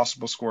lowest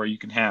possible score you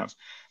can have.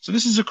 So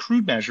this is a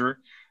crude measure,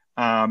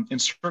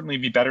 and certainly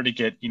be better to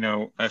get,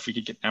 if we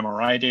could get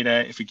MRI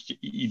data, if we could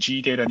get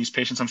EEG data. These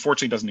patients,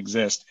 unfortunately, doesn't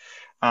exist.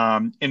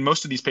 And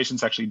most of these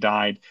patients actually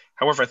died.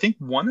 However, I think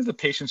one of the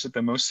patients at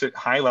the most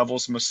high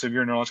levels, most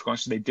severe neurological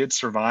anxiety, they did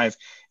survive.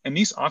 And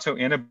these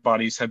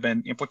autoantibodies have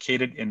been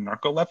implicated in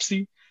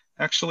narcolepsy,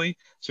 actually.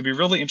 So it'd be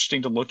really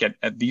interesting to look at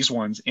these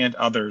ones and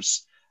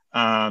others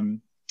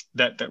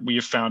that we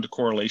have found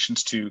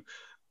correlations to.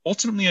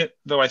 Ultimately,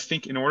 though, I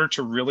think in order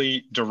to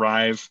really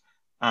derive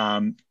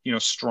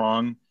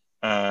strong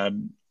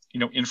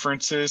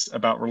inferences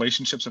about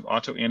relationships of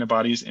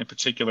autoantibodies, in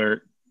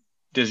particular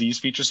disease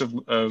features of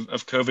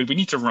COVID, we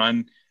need to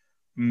run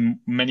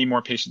many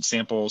more patient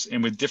samples,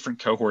 and with different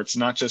cohorts,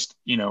 not just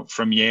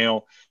from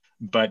Yale,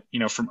 but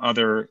from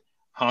other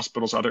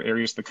hospitals, other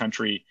areas of the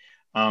country,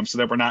 so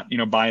that we're not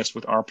biased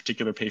with our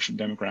particular patient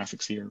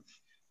demographics here.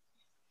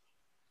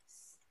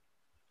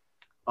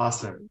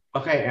 Awesome.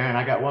 Okay, Aaron,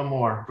 I got one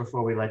more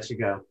before we let you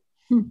go.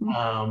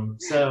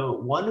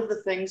 So one of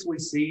the things we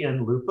see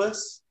in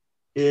lupus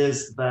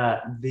is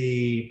that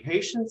the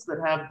patients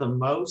that have the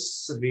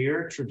most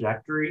severe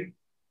trajectory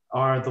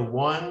are the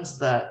ones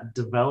that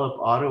develop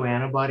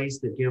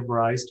autoantibodies that give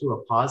rise to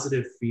a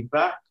positive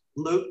feedback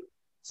loop.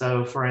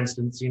 So for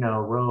instance,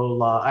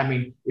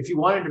 if you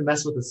wanted to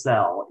mess with a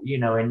cell,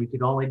 and you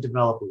could only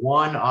develop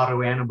one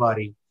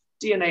autoantibody,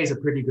 DNA is a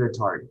pretty good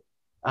target.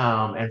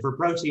 And for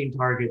protein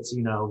targets,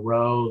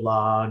 Rho,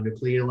 La,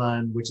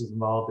 nucleolin, which is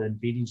involved in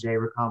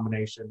BDJ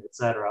recombination, et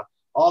cetera,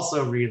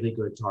 also really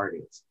good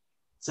targets.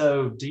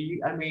 So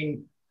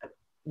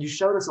you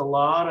showed us a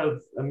lot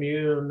of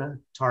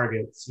immune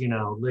targets,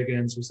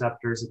 ligands,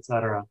 receptors, et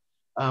cetera.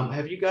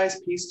 Have you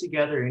guys pieced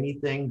together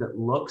anything that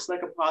looks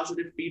like a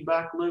positive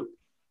feedback loop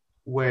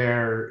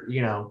where,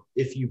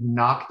 if you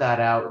knock that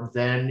out,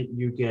 then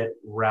you get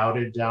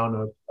routed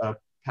down a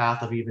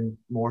path of even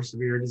more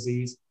severe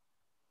disease?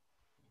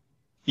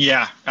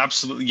 Yeah,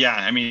 absolutely.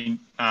 Yeah.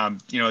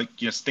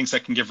 Things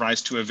that can give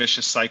rise to a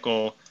vicious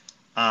cycle.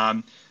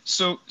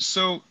 So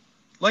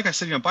like I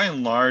said, by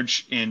and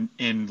large in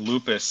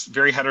lupus,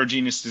 very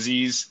heterogeneous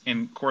disease,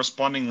 and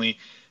correspondingly,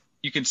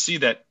 you can see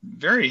that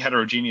very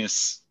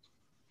heterogeneous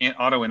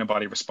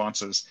autoantibody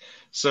responses.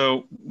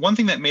 So one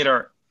thing that made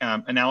our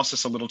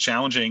analysis a little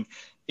challenging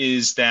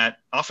is that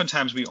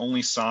oftentimes we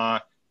only saw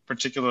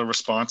particular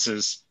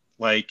responses,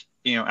 like,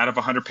 out of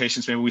 100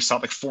 patients, maybe we saw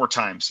it like 4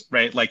 times,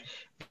 right? Like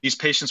these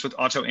patients with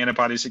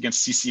autoantibodies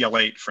against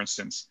CCL8, for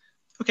instance.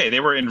 Okay, they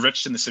were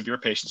enriched in the severe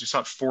patients. We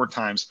saw it 4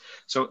 times.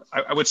 So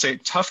I would say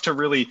tough to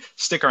really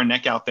stick our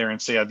neck out there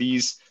and say,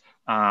 these,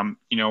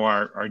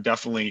 are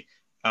definitely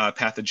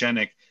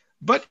pathogenic.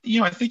 But,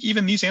 I think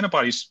even these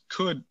antibodies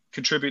could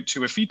contribute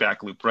to a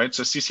feedback loop, right?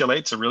 So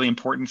CCL8 is a really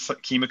important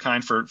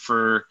chemokine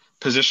for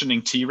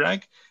positioning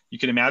Treg. You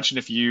can imagine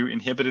if you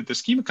inhibited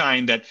this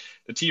chemokine, that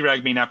the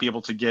Treg may not be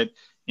able to get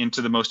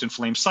into the most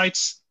inflamed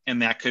sites,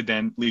 and that could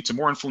then lead to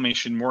more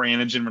inflammation, more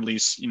antigen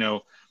release,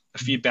 a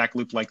feedback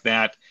loop like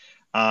that.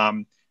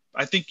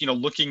 I think,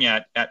 looking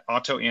at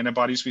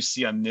autoantibodies we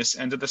see on this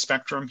end of the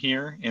spectrum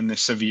here, in the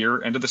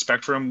severe end of the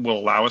spectrum, will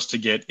allow us to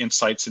get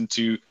insights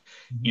into,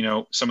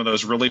 some of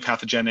those really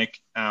pathogenic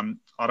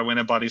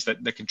autoantibodies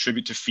that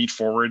contribute to feed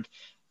forward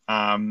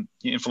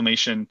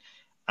inflammation.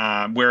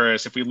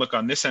 Whereas if we look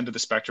on this end of the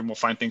spectrum, we'll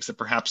find things that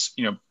perhaps,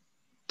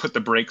 put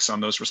the brakes on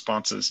those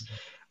responses.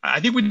 I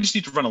think we just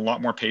need to run a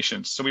lot more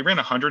patients. So we ran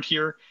 100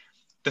 here.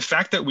 The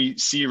fact that we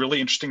see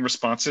really interesting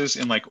responses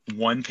in like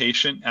 1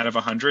 patient out of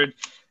 100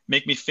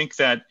 make me think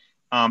that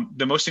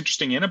the most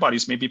interesting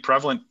antibodies may be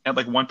prevalent at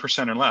like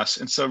 1% or less.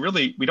 And so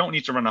really, we don't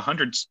need to run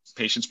 100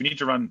 patients. We need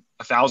to run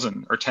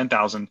 1,000 or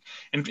 10,000.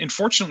 And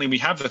fortunately, we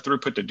have the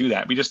throughput to do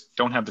that. We just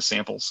don't have the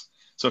samples.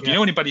 So if you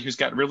know anybody who's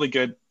got really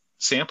good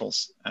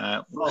samples,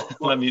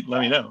 let me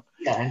know.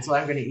 Yeah, and so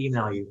I'm going to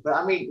email you.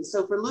 But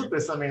so for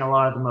lupus, a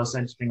lot of the most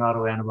interesting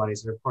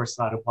autoantibodies are, of course,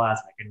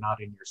 cytoplasmic and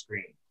not in your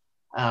screen.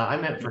 I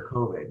meant for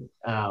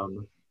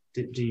COVID.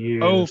 Do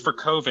you? Oh, for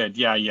COVID.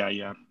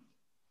 Yeah.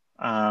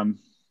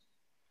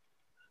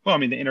 Well,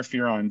 the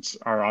interferons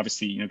are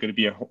obviously, going to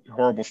be a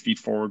horrible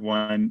feed-forward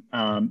one.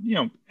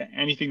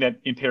 Anything that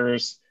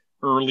impairs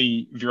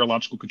early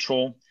virological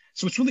control.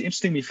 So it's really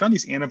interesting. We found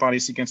these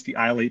antibodies against the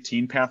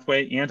IL-18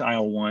 pathway and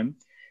IL-1,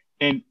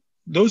 and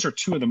those are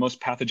 2 of the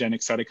most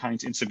pathogenic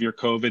cytokines in severe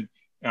COVID.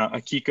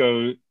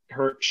 Akiko,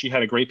 she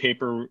had a great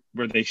paper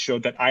where they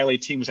showed that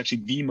IL-18 was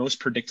actually the most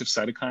predictive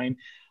cytokine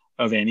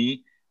of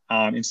any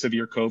in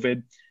severe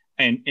COVID,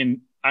 and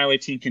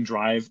IL-18 can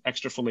drive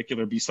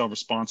extrafollicular B cell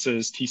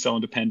responses, T cell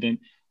independent.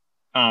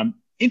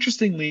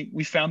 Interestingly,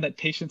 we found that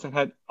patients that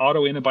had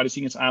autoantibodies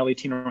against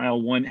IL-18 or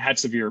IL-1 had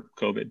severe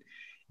COVID.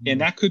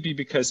 And that could be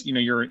because,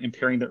 you're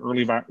impairing the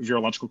early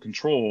virological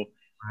control,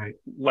 right,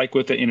 like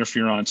with the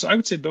interferon. So I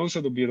would say those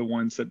are the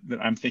ones that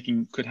I'm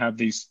thinking could have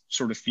these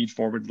sort of feed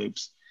forward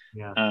loops.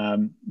 Yeah.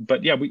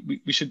 But yeah,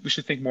 we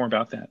should think more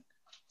about that.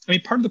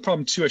 Part of the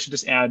problem too, I should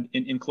just add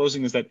in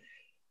closing, is that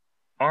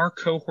our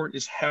cohort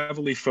is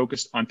heavily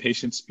focused on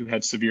patients who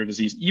had severe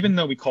disease. Even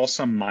though we call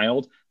some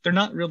mild, they're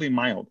not really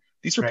mild.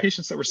 These are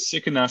patients that were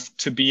sick enough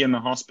to be in the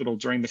hospital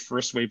during the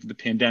first wave of the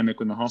pandemic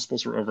when the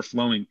hospitals were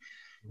overflowing.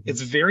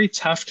 It's very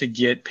tough to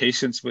get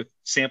patients with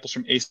samples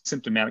from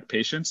asymptomatic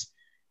patients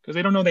because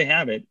they don't know they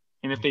have it.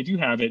 And if they do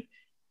have it,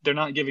 they're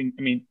not giving,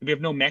 we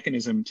have no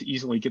mechanism to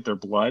easily get their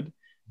blood.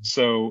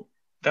 So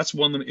that's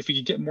one limit. If we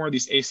could get more of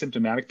these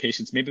asymptomatic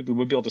patients, maybe we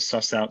would be able to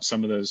suss out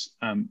some of those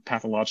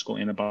pathological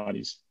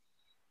antibodies.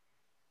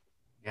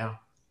 Yeah.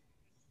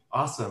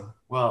 Awesome.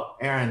 Well,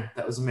 Aaron,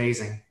 that was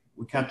amazing.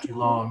 We kept you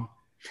long.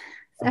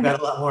 I've got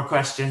a lot more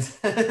questions.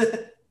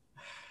 It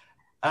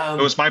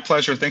was my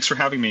pleasure. Thanks for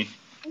having me.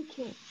 Thank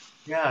you.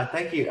 Yeah,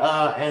 thank you.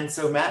 And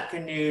so Matt,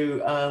 can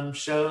you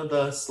show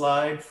the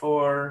slide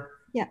for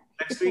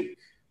next week?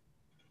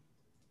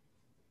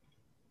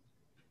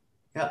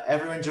 Yeah,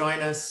 everyone join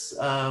us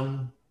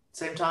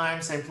same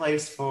time, same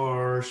place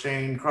for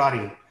Shane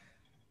Crotty.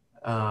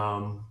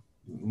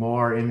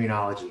 More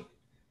immunology.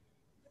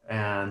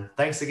 And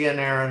thanks again,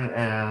 Aaron,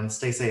 and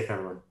stay safe,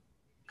 everyone.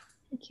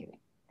 Thank you.